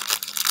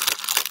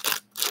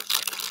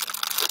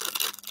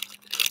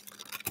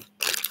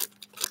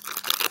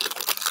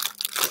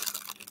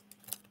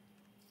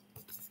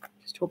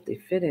 Just hope they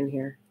fit in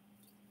here.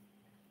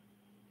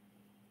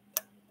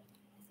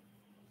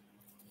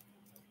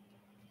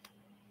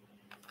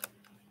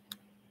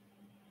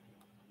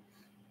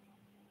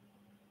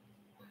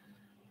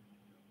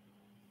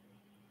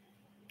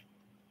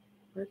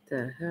 What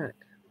the heck? It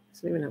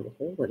doesn't even have a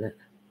hole in it.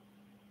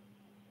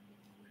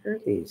 What are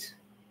these?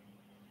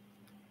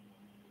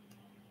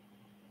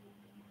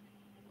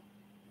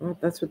 Well,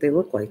 that's what they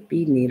look like,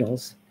 bead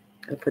needles.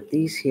 I'll put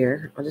these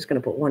here. I'm just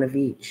going to put one of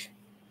each.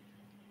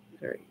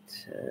 All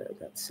right,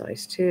 that's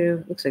size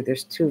 2. Looks like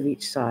there's 2 of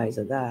each size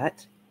of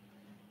that.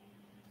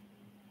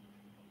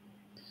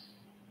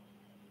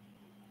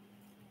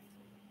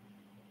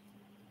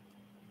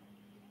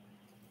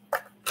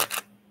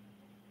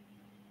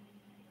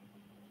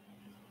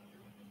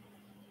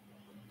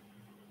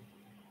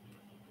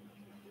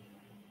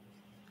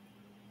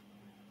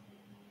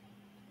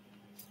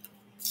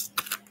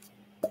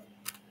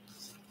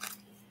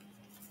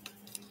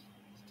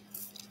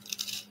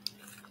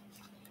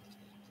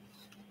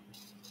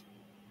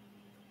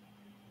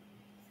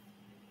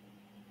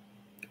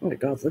 Oh my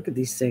God, look at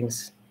these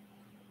things.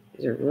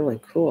 These are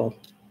really cool.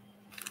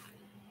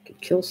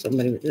 Could kill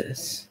somebody with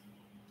this.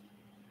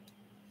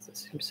 It's the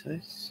same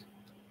size.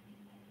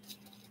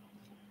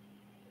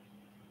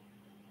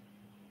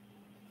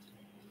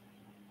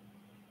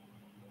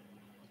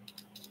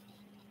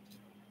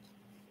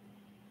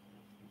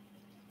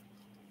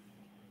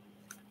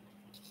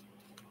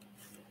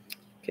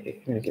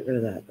 Okay, I'm gonna get rid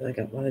of that. I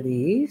got one of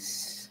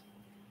these.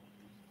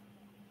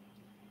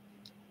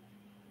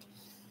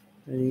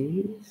 One of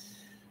these.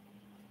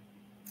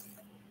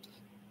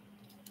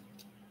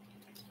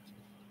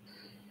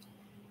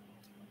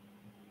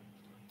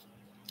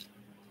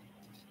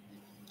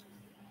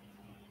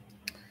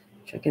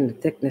 Checking the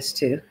thickness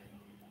too.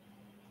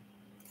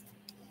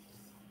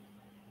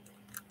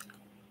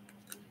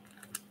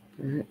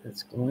 All right,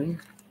 that's going.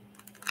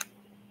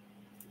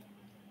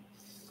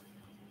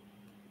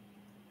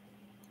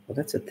 Well,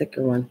 that's a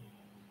thicker one.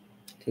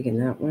 Taking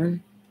that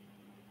one.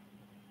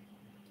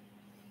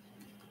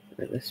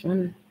 Or this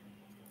one.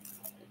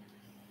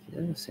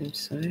 They're the same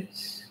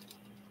size.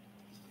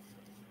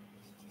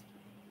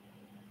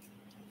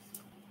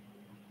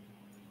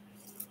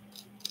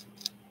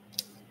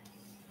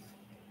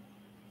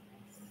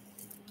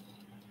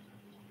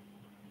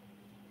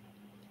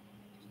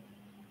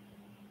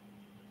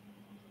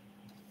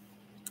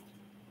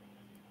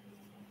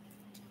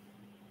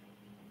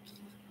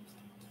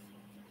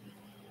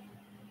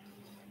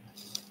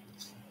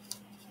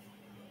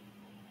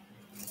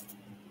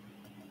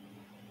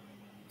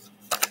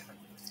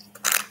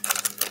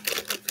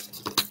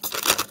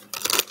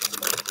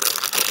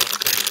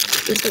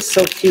 This is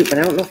so cute, but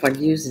I don't know if I'd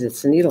use it.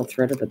 It's a needle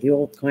threader, but the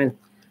old kind,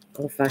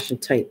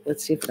 old-fashioned type.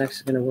 Let's see if it's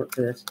actually going to work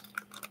for this.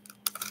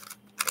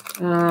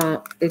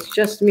 It's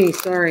just me.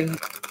 Sorry.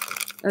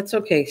 That's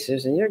okay,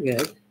 Susan. You're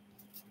good.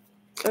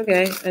 It's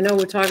okay. I know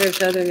we're talking to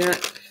each other,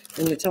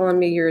 and you're telling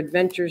me your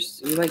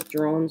adventures. You like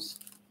drones.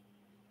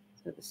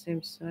 Is that the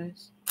same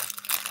size?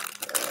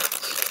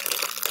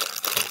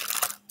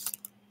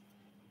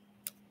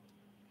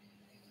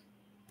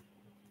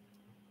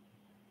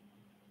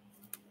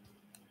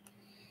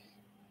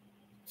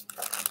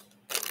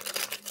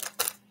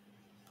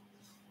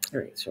 All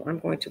right, so I'm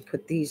going to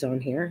put these on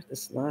here.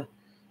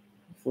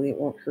 Hopefully it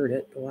won't hurt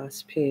it, the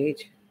last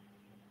page.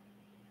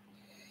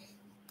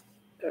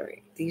 All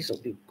right, these will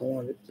be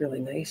going really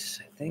nice,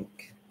 I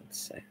think.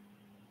 Let's see.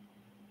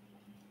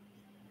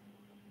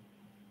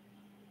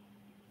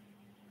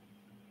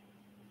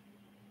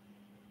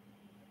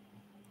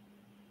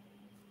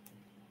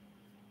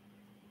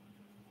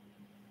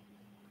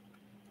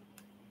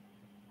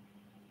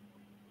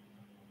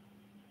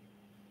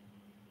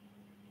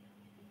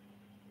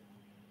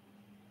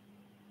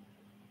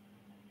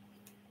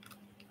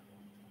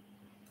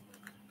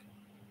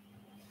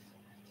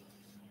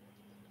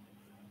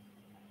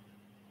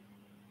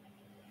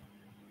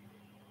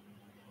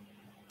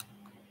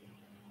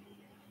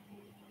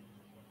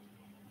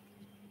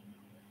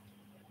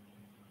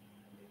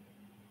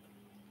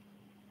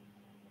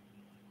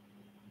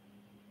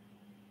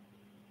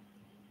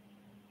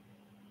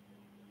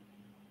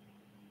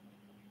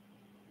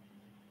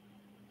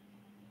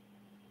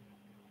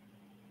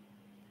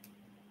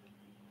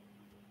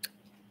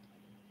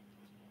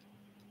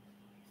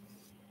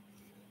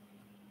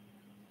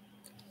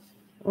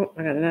 Oh,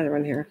 I got another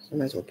one here, so I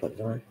might as well put it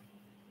on.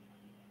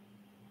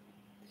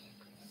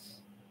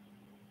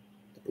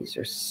 These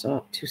are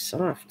soft, too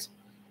soft.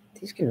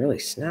 These can really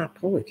snap.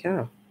 Holy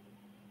cow.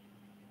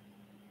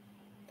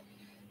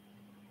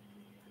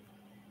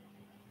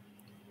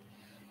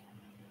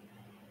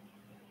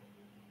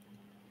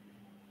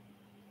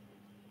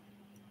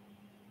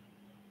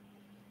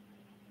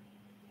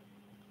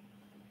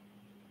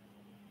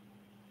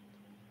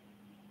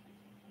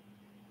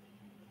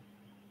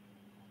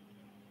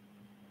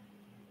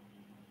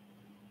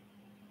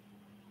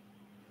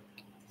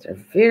 They're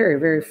very,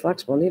 very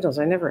flexible needles.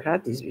 I never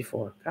had these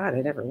before. God,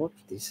 I never worked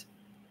with these.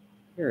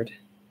 Weird.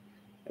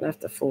 I'm going to have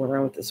to fool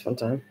around with this one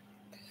time.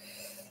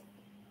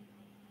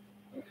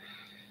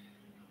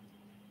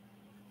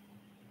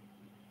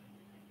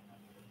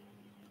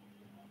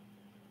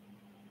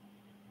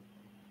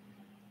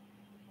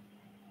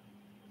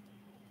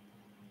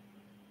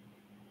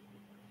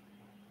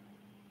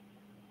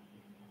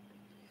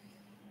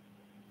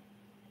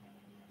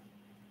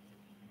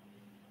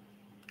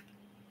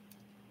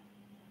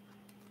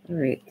 All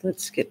right,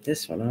 let's get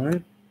this one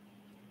on.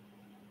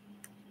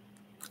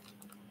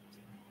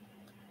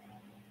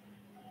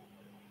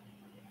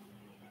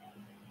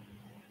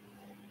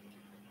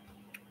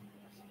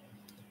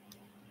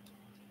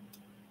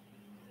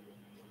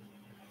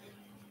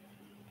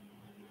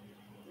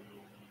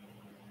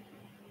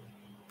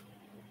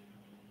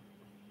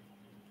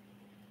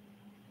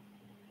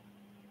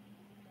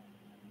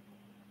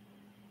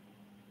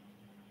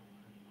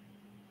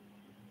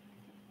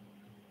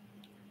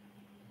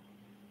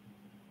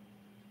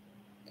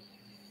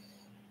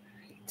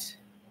 Right.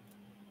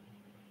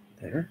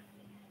 There.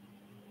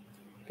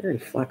 Very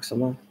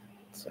flexible.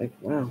 It's like,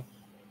 wow.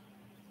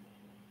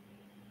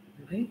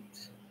 Right.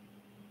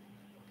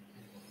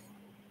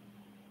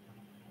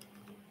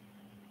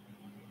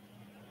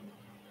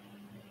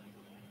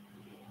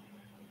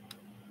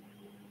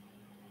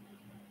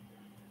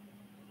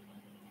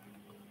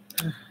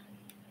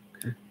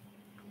 Okay.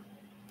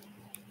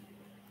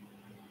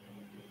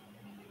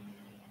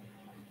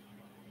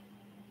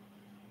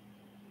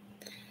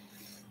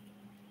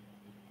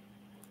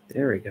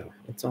 There we go.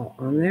 It's all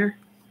on there.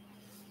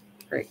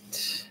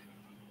 Right.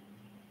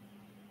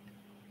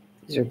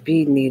 These are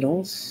bead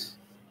needles.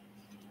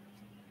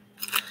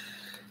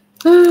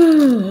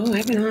 Oh,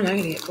 I've been on. I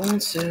gotta get going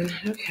soon.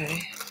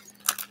 Okay.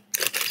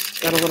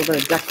 Got a little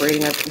bit of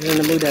decorating. I'm in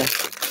the mood to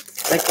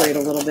decorate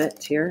a little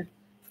bit here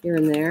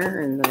and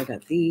there. And I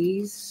got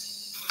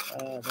these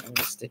that I'm going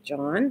to stitch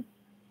on.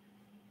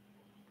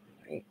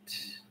 Right.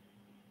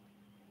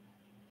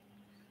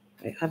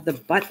 I have the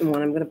button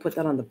one. I'm going to put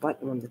that on the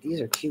button one, but these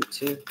are cute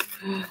too.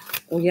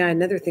 Oh, yeah.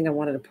 Another thing I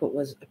wanted to put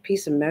was a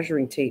piece of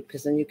measuring tape,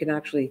 because then you can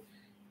actually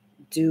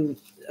do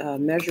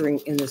measuring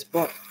in this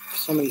book,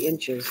 so many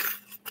inches.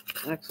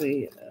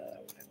 Actually, what do I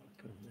want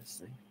to put on this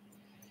thing?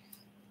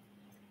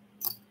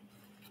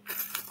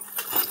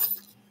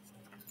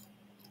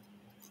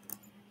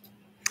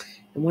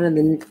 And one of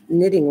the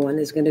knitting one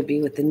is going to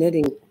be with the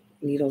knitting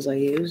needles I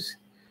use.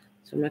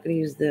 So I'm not going to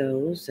use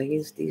those. I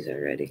used these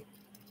already.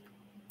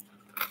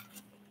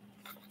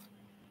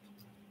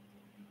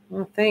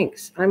 Well,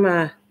 thanks.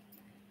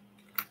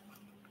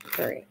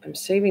 Sorry, I'm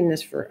saving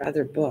this for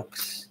other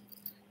books.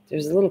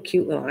 There's a little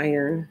cute little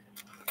iron.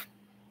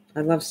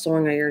 I love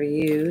sewing. I already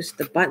used.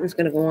 The button's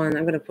going to go on.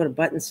 I'm going to put a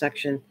button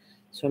section.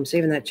 So I'm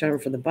saving that charm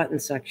for the button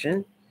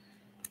section.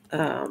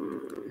 What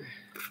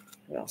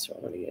else do I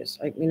want to use?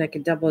 I mean, I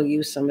could double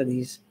use some of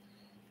these.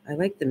 I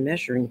like the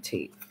measuring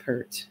tape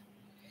part.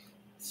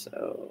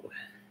 So,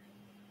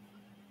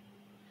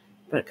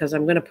 but because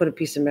I'm going to put a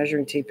piece of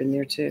measuring tape in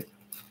there too,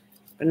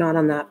 but not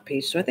on that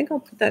page. So I think I'll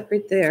put that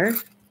right there.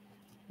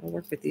 I'll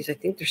work with these. I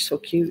think they're so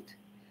cute.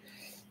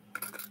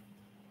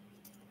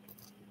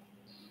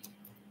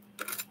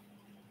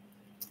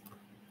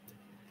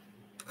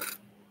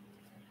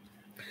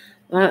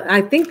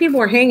 I think people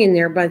are hanging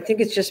there, but I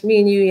think it's just me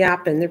and you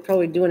yapping. They're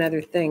probably doing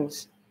other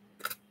things.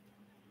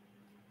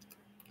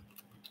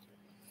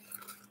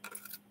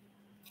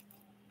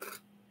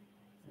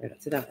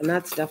 And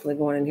that's definitely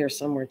going in here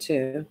somewhere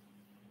too.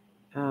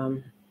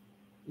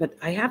 But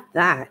I have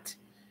that.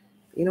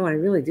 You know, I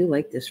really do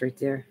like this right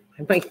there.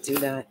 I might do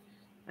that.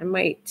 I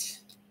might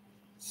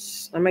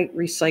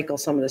recycle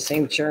some of the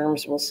same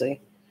charms. We'll see.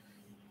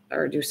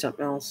 Or do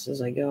something else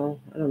as I go.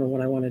 I don't know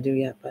what I want to do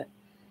yet, but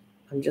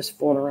I'm just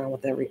fooling around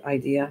with every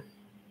idea.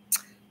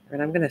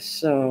 And I'm going to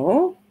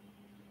sew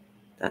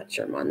that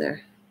charm on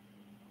there.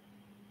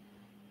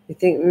 You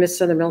think Miss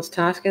Southern Mill's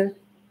tasking?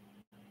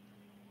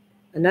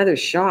 Another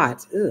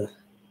shot. Ugh.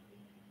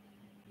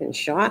 Getting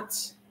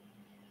shots?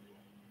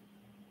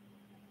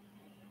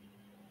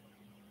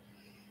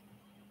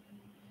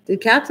 Did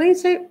Kathleen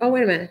say? Oh,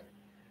 wait a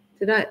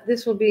minute.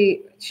 This will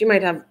be, she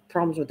might have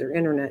problems with her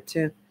internet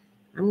too.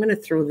 I'm going to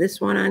throw this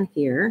one on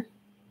here.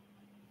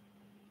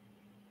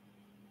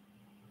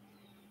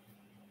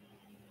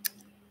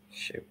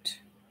 Shoot.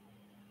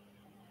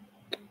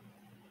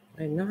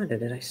 I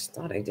nodded it. I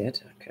thought I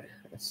did. Okay,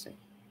 let's see.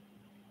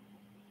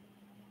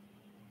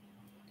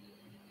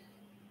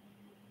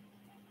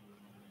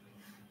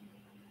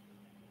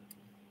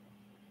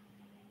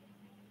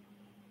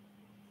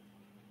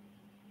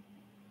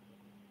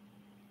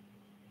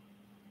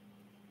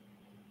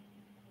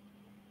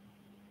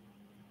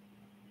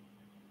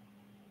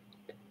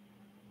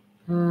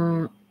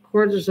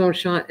 Cortisone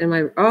shot in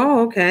my,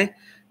 oh, okay.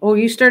 Oh,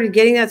 you started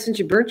getting that since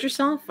you burnt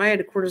yourself? I had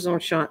a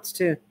cortisone shots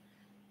too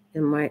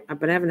in my,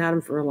 but I haven't had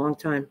them for a long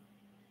time.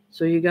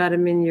 So you got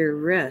them in your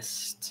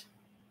wrist.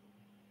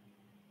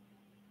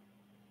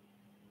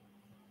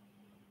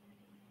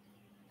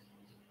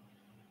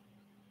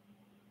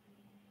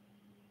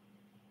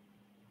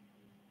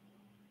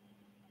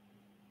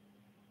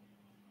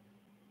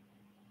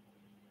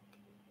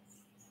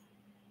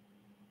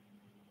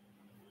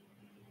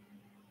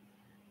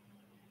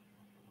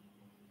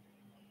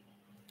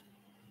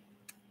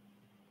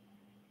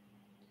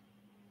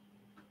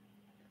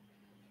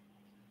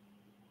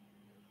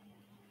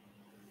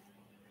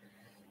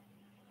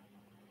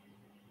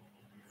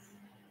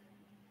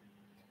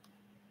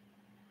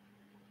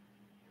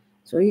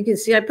 So you can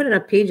see I put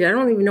enough pages. I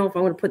don't even know if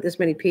I want to put this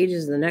many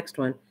pages in the next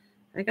one.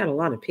 I got a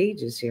lot of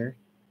pages here.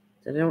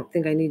 I don't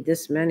think I need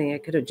this many. I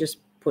could have just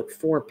put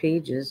 4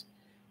 pages,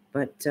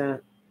 but oh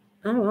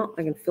well,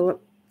 I can fill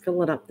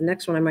it up. The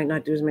next one I might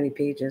not do as many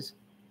pages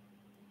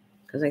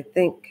because I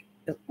think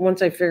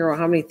once I figure out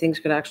how many things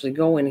could actually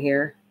go in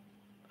here,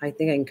 I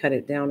think I can cut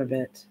it down a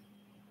bit.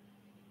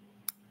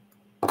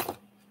 All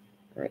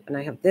right, and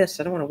I have this.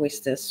 I don't want to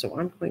waste this, so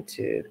I'm going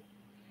to.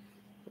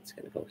 It's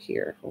going to go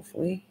here,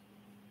 hopefully.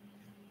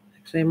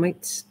 Actually, I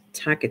might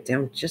tack it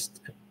down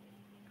just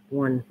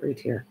one right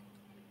here.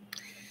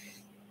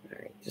 All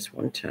right, just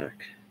one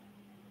tack.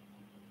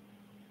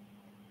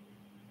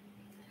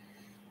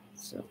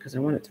 So, because I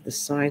want it to the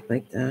side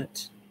like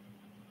that.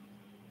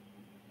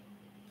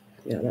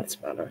 Yeah, that's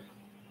better.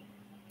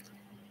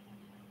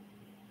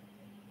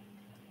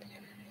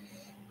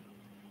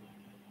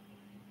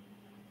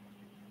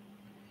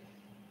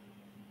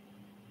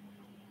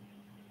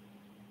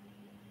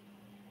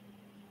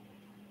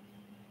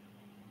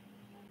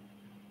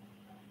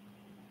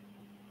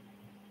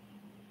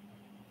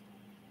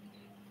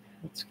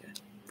 That's good.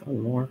 One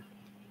more.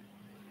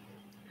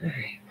 All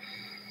right.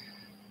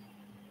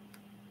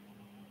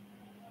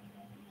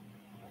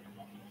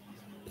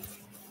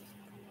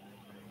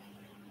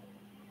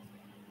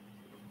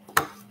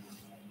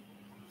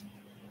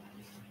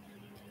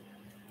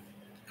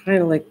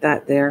 Kind of like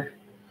that there.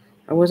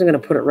 I wasn't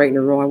going to put it right in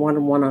a row. I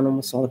wanted one on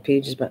almost all the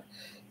pages, but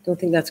don't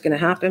think that's going to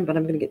happen. But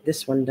I'm going to get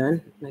this one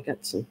done. And I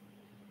got some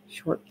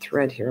short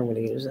thread here I'm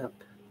going to use up.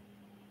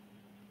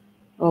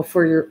 Oh,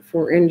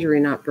 for injury,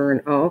 not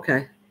burn. Oh,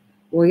 okay.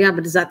 Well, yeah,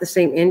 but is that the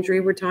same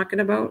injury we're talking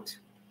about?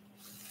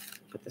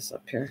 Put this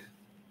up here.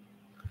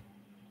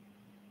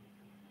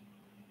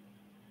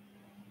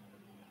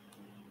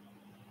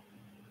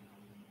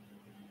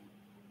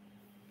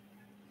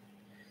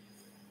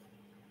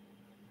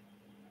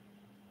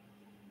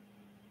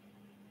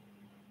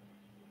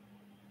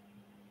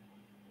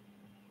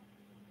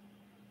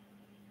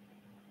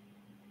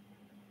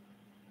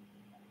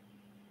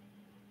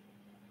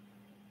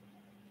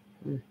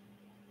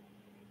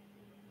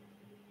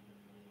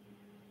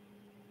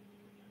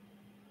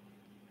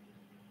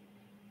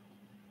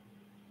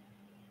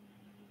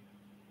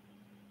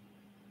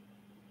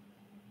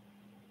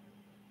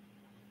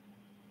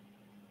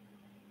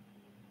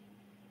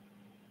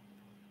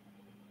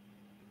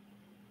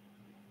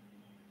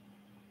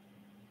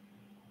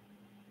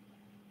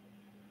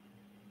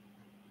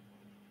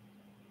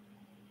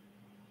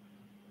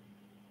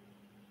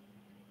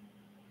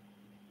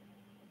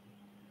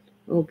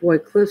 Oh boy,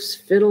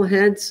 Cliff's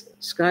fiddleheads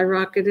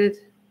skyrocketed.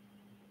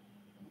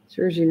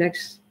 Serves you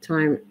next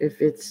time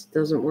if it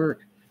doesn't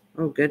work.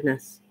 Oh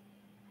goodness.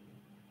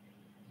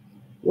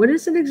 What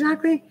is it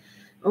exactly?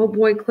 Oh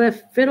boy,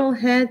 Cliff,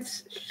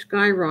 fiddleheads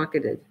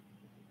skyrocketed.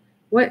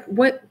 What?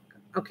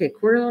 Okay,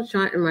 cortisone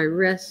shot in my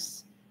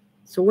wrists.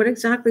 So what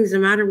exactly is the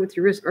matter with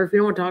your wrist? Or if you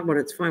don't want to talk about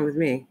it, it's fine with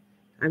me.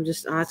 I'm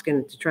just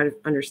asking to try to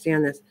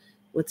understand this.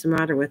 What's the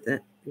matter with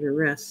it? Your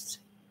wrist.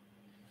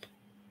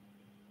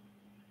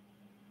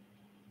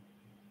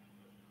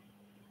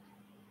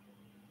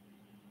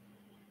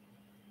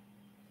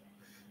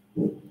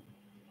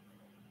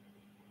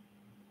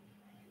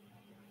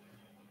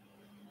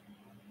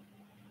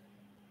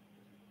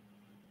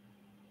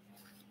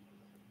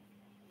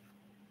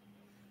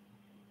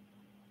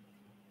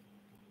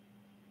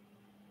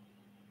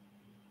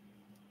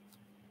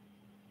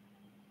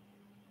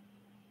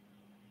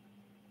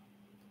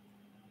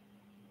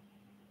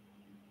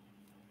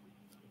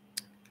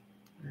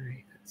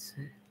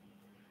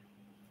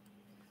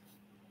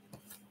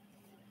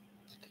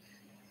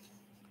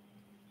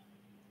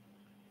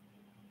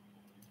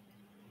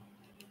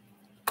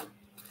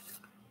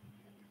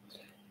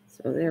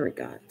 So there we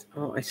got.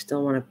 Oh, I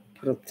still want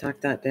to tuck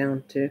that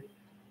down too.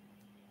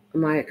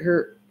 I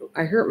hurt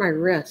my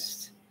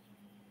wrist.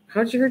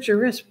 How'd you hurt your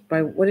wrist?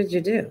 By what did you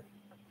do?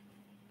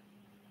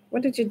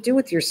 What did you do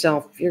with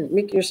yourself? You're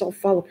making yourself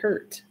fall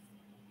apart.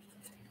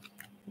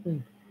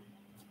 Okay,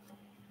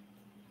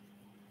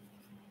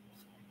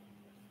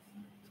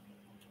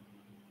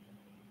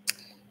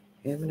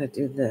 I'm going to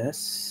do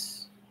this.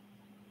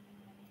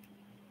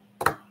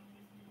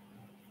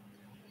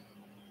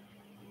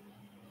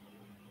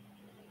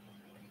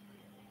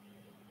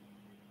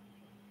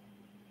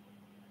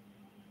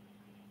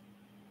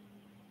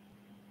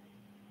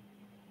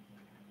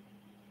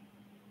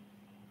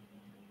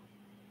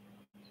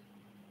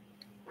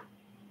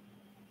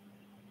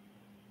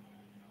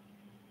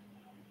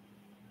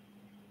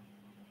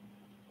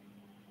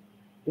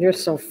 You're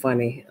so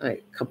funny. A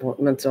couple of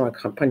months ago,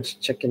 I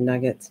punched chicken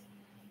nuggets.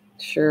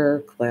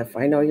 Sure, Cliff.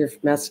 I know you're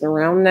messing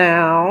around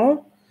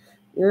now.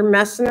 You're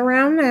messing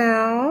around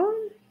now.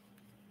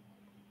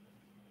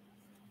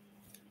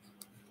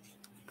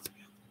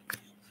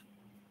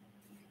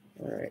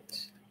 All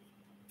right.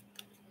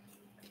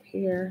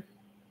 Here.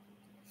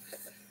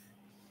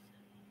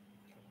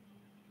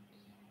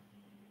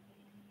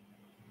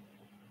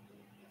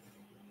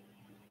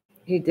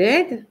 He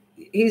did?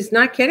 He's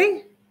not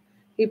kidding?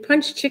 He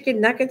punched chicken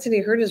nuggets and he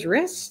hurt his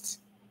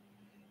wrist?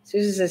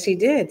 Susan says he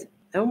did.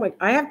 Oh my,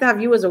 I have to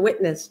have you as a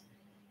witness.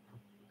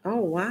 Oh,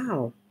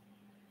 wow.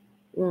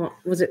 Well,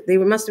 they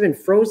must have been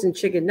frozen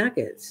chicken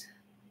nuggets.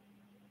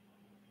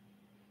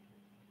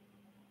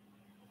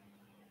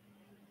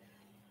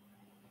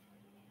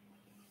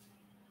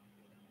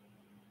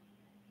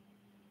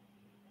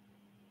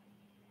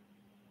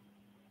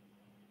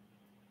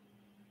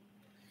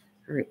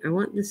 All right, I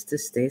want this to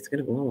stay. It's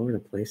going to go all over the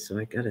place, so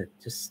I got to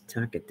just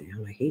tack it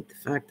down. I hate the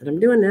fact that I'm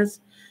doing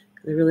this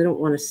because I really don't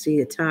want to see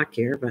a tack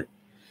here, but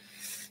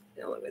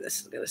the only way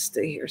this is going to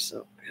stay here,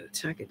 so I got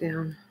to tack it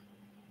down.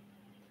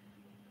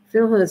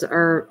 Fiddleheads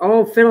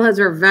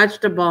are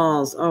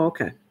vegetables. Oh,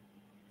 okay.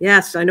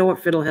 Yes, I know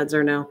what fiddleheads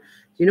are now.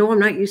 You know, I'm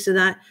not used to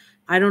that.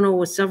 I don't know, it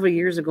was several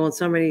years ago, and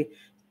somebody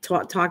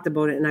talked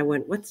about it, and I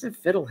went, what's a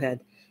fiddlehead?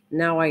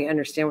 Now I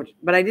understand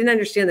but I didn't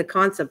understand the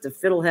concept of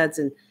fiddleheads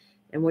and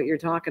what you're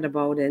talking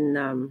about,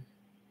 and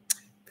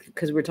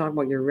because we're talking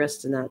about your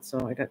wrist and that,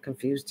 so I got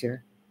confused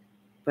here.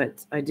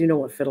 But I do know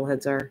what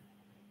fiddleheads are.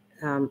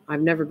 I've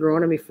never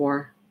grown them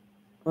before.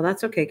 Well,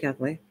 that's okay,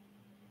 Kathleen.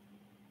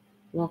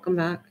 Welcome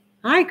back.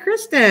 Hi,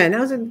 Kristen.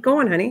 How's it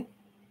going, honey?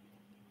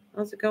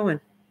 How's it going?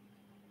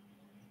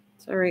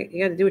 It's all right.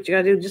 You got to do what you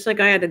got to do. Just like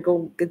I had to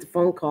go get the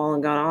phone call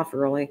and got off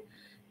early.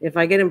 If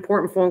I get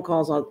important phone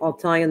calls, I'll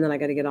tell you, and then I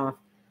got to get off.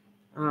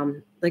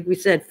 Like we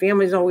said,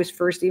 family's always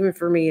first. Even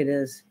for me, it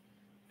is.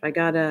 If I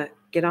got to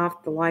get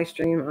off the live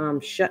stream, I'm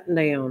shutting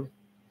down.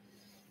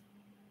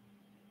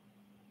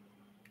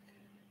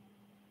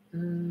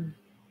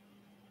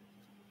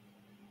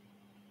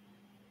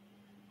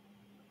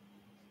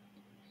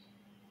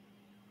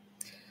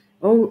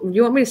 Oh,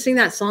 you want me to sing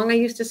that song I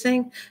used to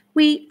sing?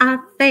 We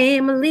are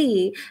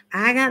family.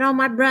 I got all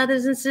my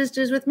brothers and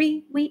sisters with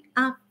me. We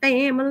are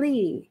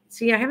family.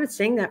 See, I haven't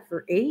sang that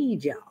for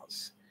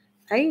ages.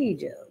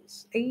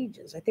 Ages.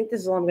 I think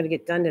this is all I'm going to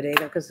get done today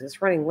because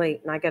it's running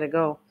late and I got to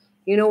go.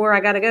 You know where I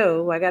got to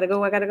go. I got to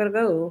go. I'm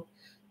going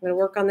to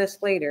work on this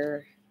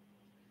later.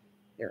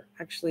 Here,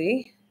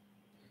 actually,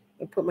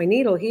 I'll put my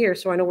needle here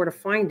so I know where to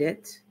find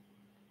it.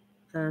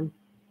 I'll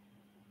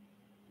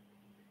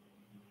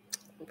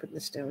put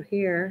this down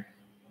here.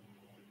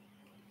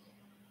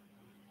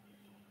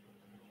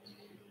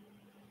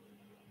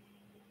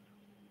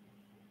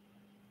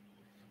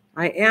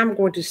 I am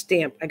going to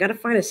stamp. I got to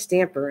find a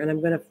stamper, and I'm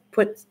going to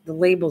put the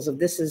labels of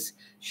this is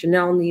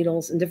Chanel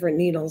needles and different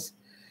needles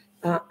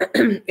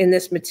in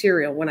this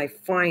material when I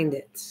find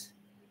it.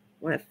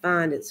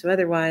 So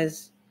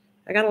otherwise,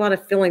 I got a lot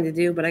of filling to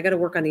do, but I got to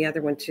work on the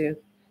other one too. I'm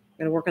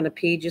going to work on the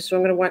pages. So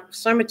I'm going to work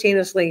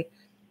simultaneously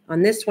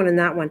on this one and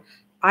that one.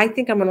 I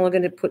think I'm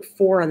going to put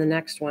 4 on the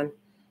next one.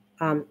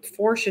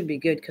 4 should be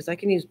good because I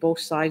can use both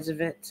sides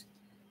of it.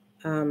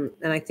 And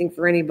I think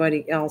for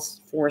anybody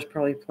else, 4 is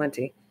probably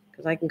plenty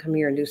because I can come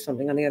here and do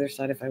something on the other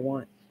side if I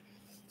want.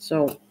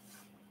 So,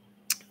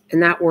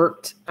 and that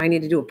worked. I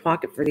need to do a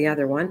pocket for the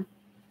other one.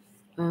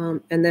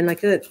 And then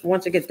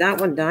once I get that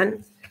one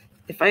done,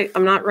 if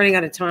I'm not running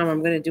out of time,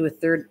 I'm going to do a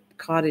third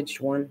cottage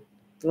one.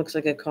 It looks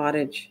like a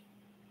cottage.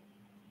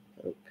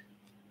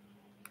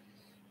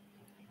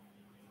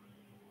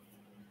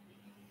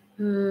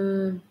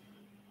 What'd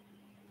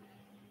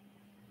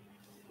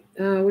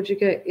you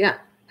get? Yeah.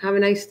 Have a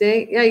nice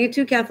day. Yeah, you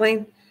too,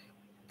 Kathleen.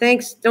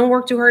 Thanks. Don't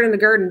work too hard in the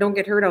garden. Don't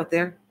get hurt out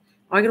there.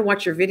 I'm going to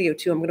watch your video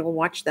too. I'm going to go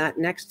watch that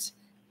next.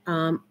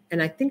 And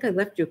I think I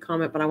left you a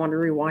comment, but I want to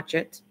rewatch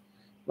it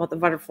about the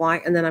butterfly.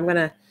 And then I'm going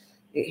to,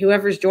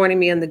 whoever's joining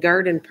me in the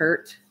garden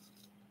part,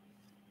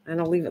 and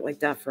I'll leave it like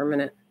that for a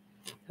minute.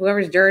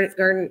 Whoever's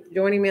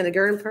joining me on the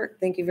garden part,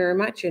 thank you very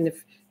much. And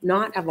if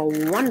not, have a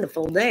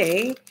wonderful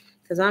day,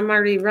 because I'm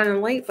already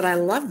running late, but I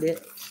loved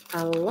it.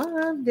 I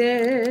loved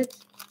it.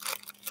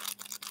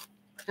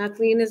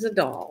 Kathleen is a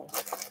doll.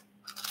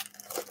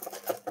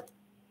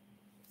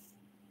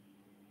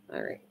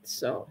 All right,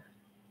 so.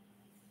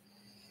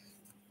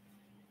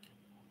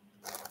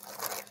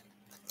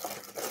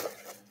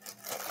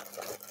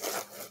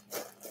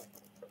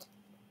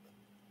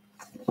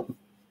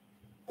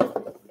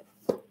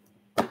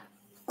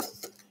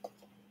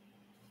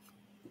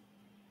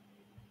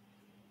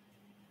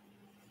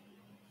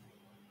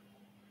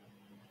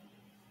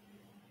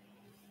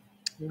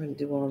 I'm going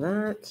to do all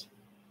that.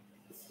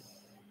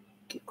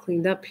 Get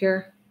cleaned up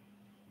here.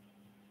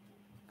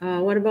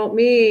 What about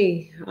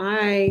me?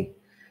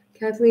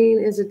 Kathleen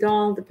is a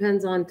doll.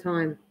 Depends on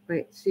time.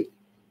 Right. See,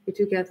 you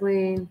too,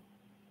 Kathleen.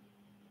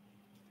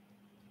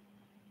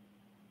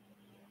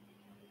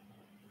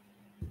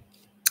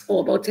 Oh,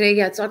 about today?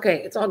 Yeah, it's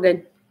okay. It's all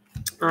good.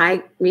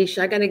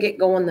 Misha, I got to get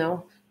going,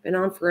 though. Been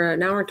on for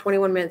an hour and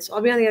 21 minutes.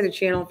 I'll be on the other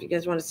channel if you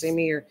guys want to see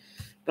me.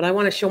 But I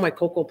want to show my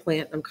cocoa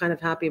plant. I'm kind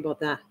of happy about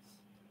that.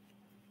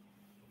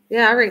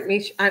 Yeah, all right,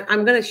 Misha.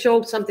 I'm going to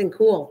show something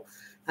cool.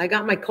 I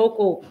got my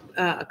cocoa,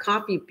 a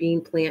coffee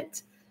bean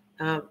plant.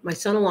 My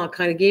son-in-law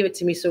kind of gave it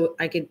to me so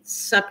I could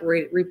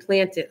separate it,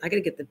 replant it. I got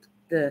to get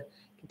the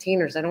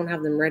containers. I don't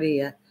have them ready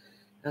yet.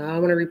 I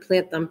want to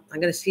replant them. I'm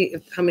going to see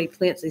how many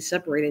plants they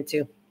separate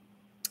into,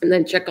 and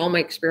then check all my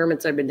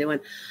experiments I've been doing.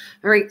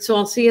 All right, so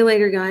I'll see you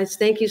later, guys.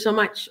 Thank you so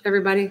much,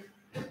 everybody.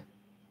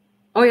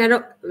 Oh, yeah,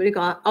 what do you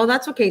call it? Oh,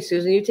 that's okay,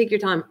 Susan. You take your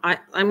time.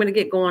 I'm going to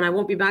get going. I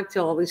won't be back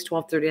till at least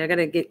 12:30. I got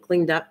to get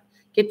cleaned up,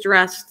 get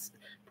dressed,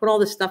 put all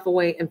this stuff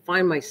away, and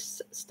find my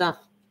stuff.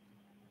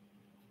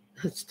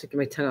 Sticking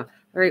my tongue out.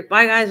 All right,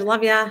 bye, guys.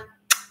 Love ya.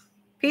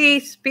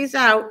 Peace. Peace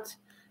out.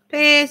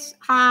 Peace.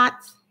 Hot.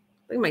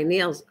 Look at my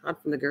nails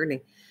hot from the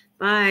gardening.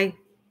 Bye.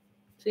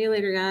 See you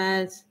later,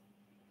 guys.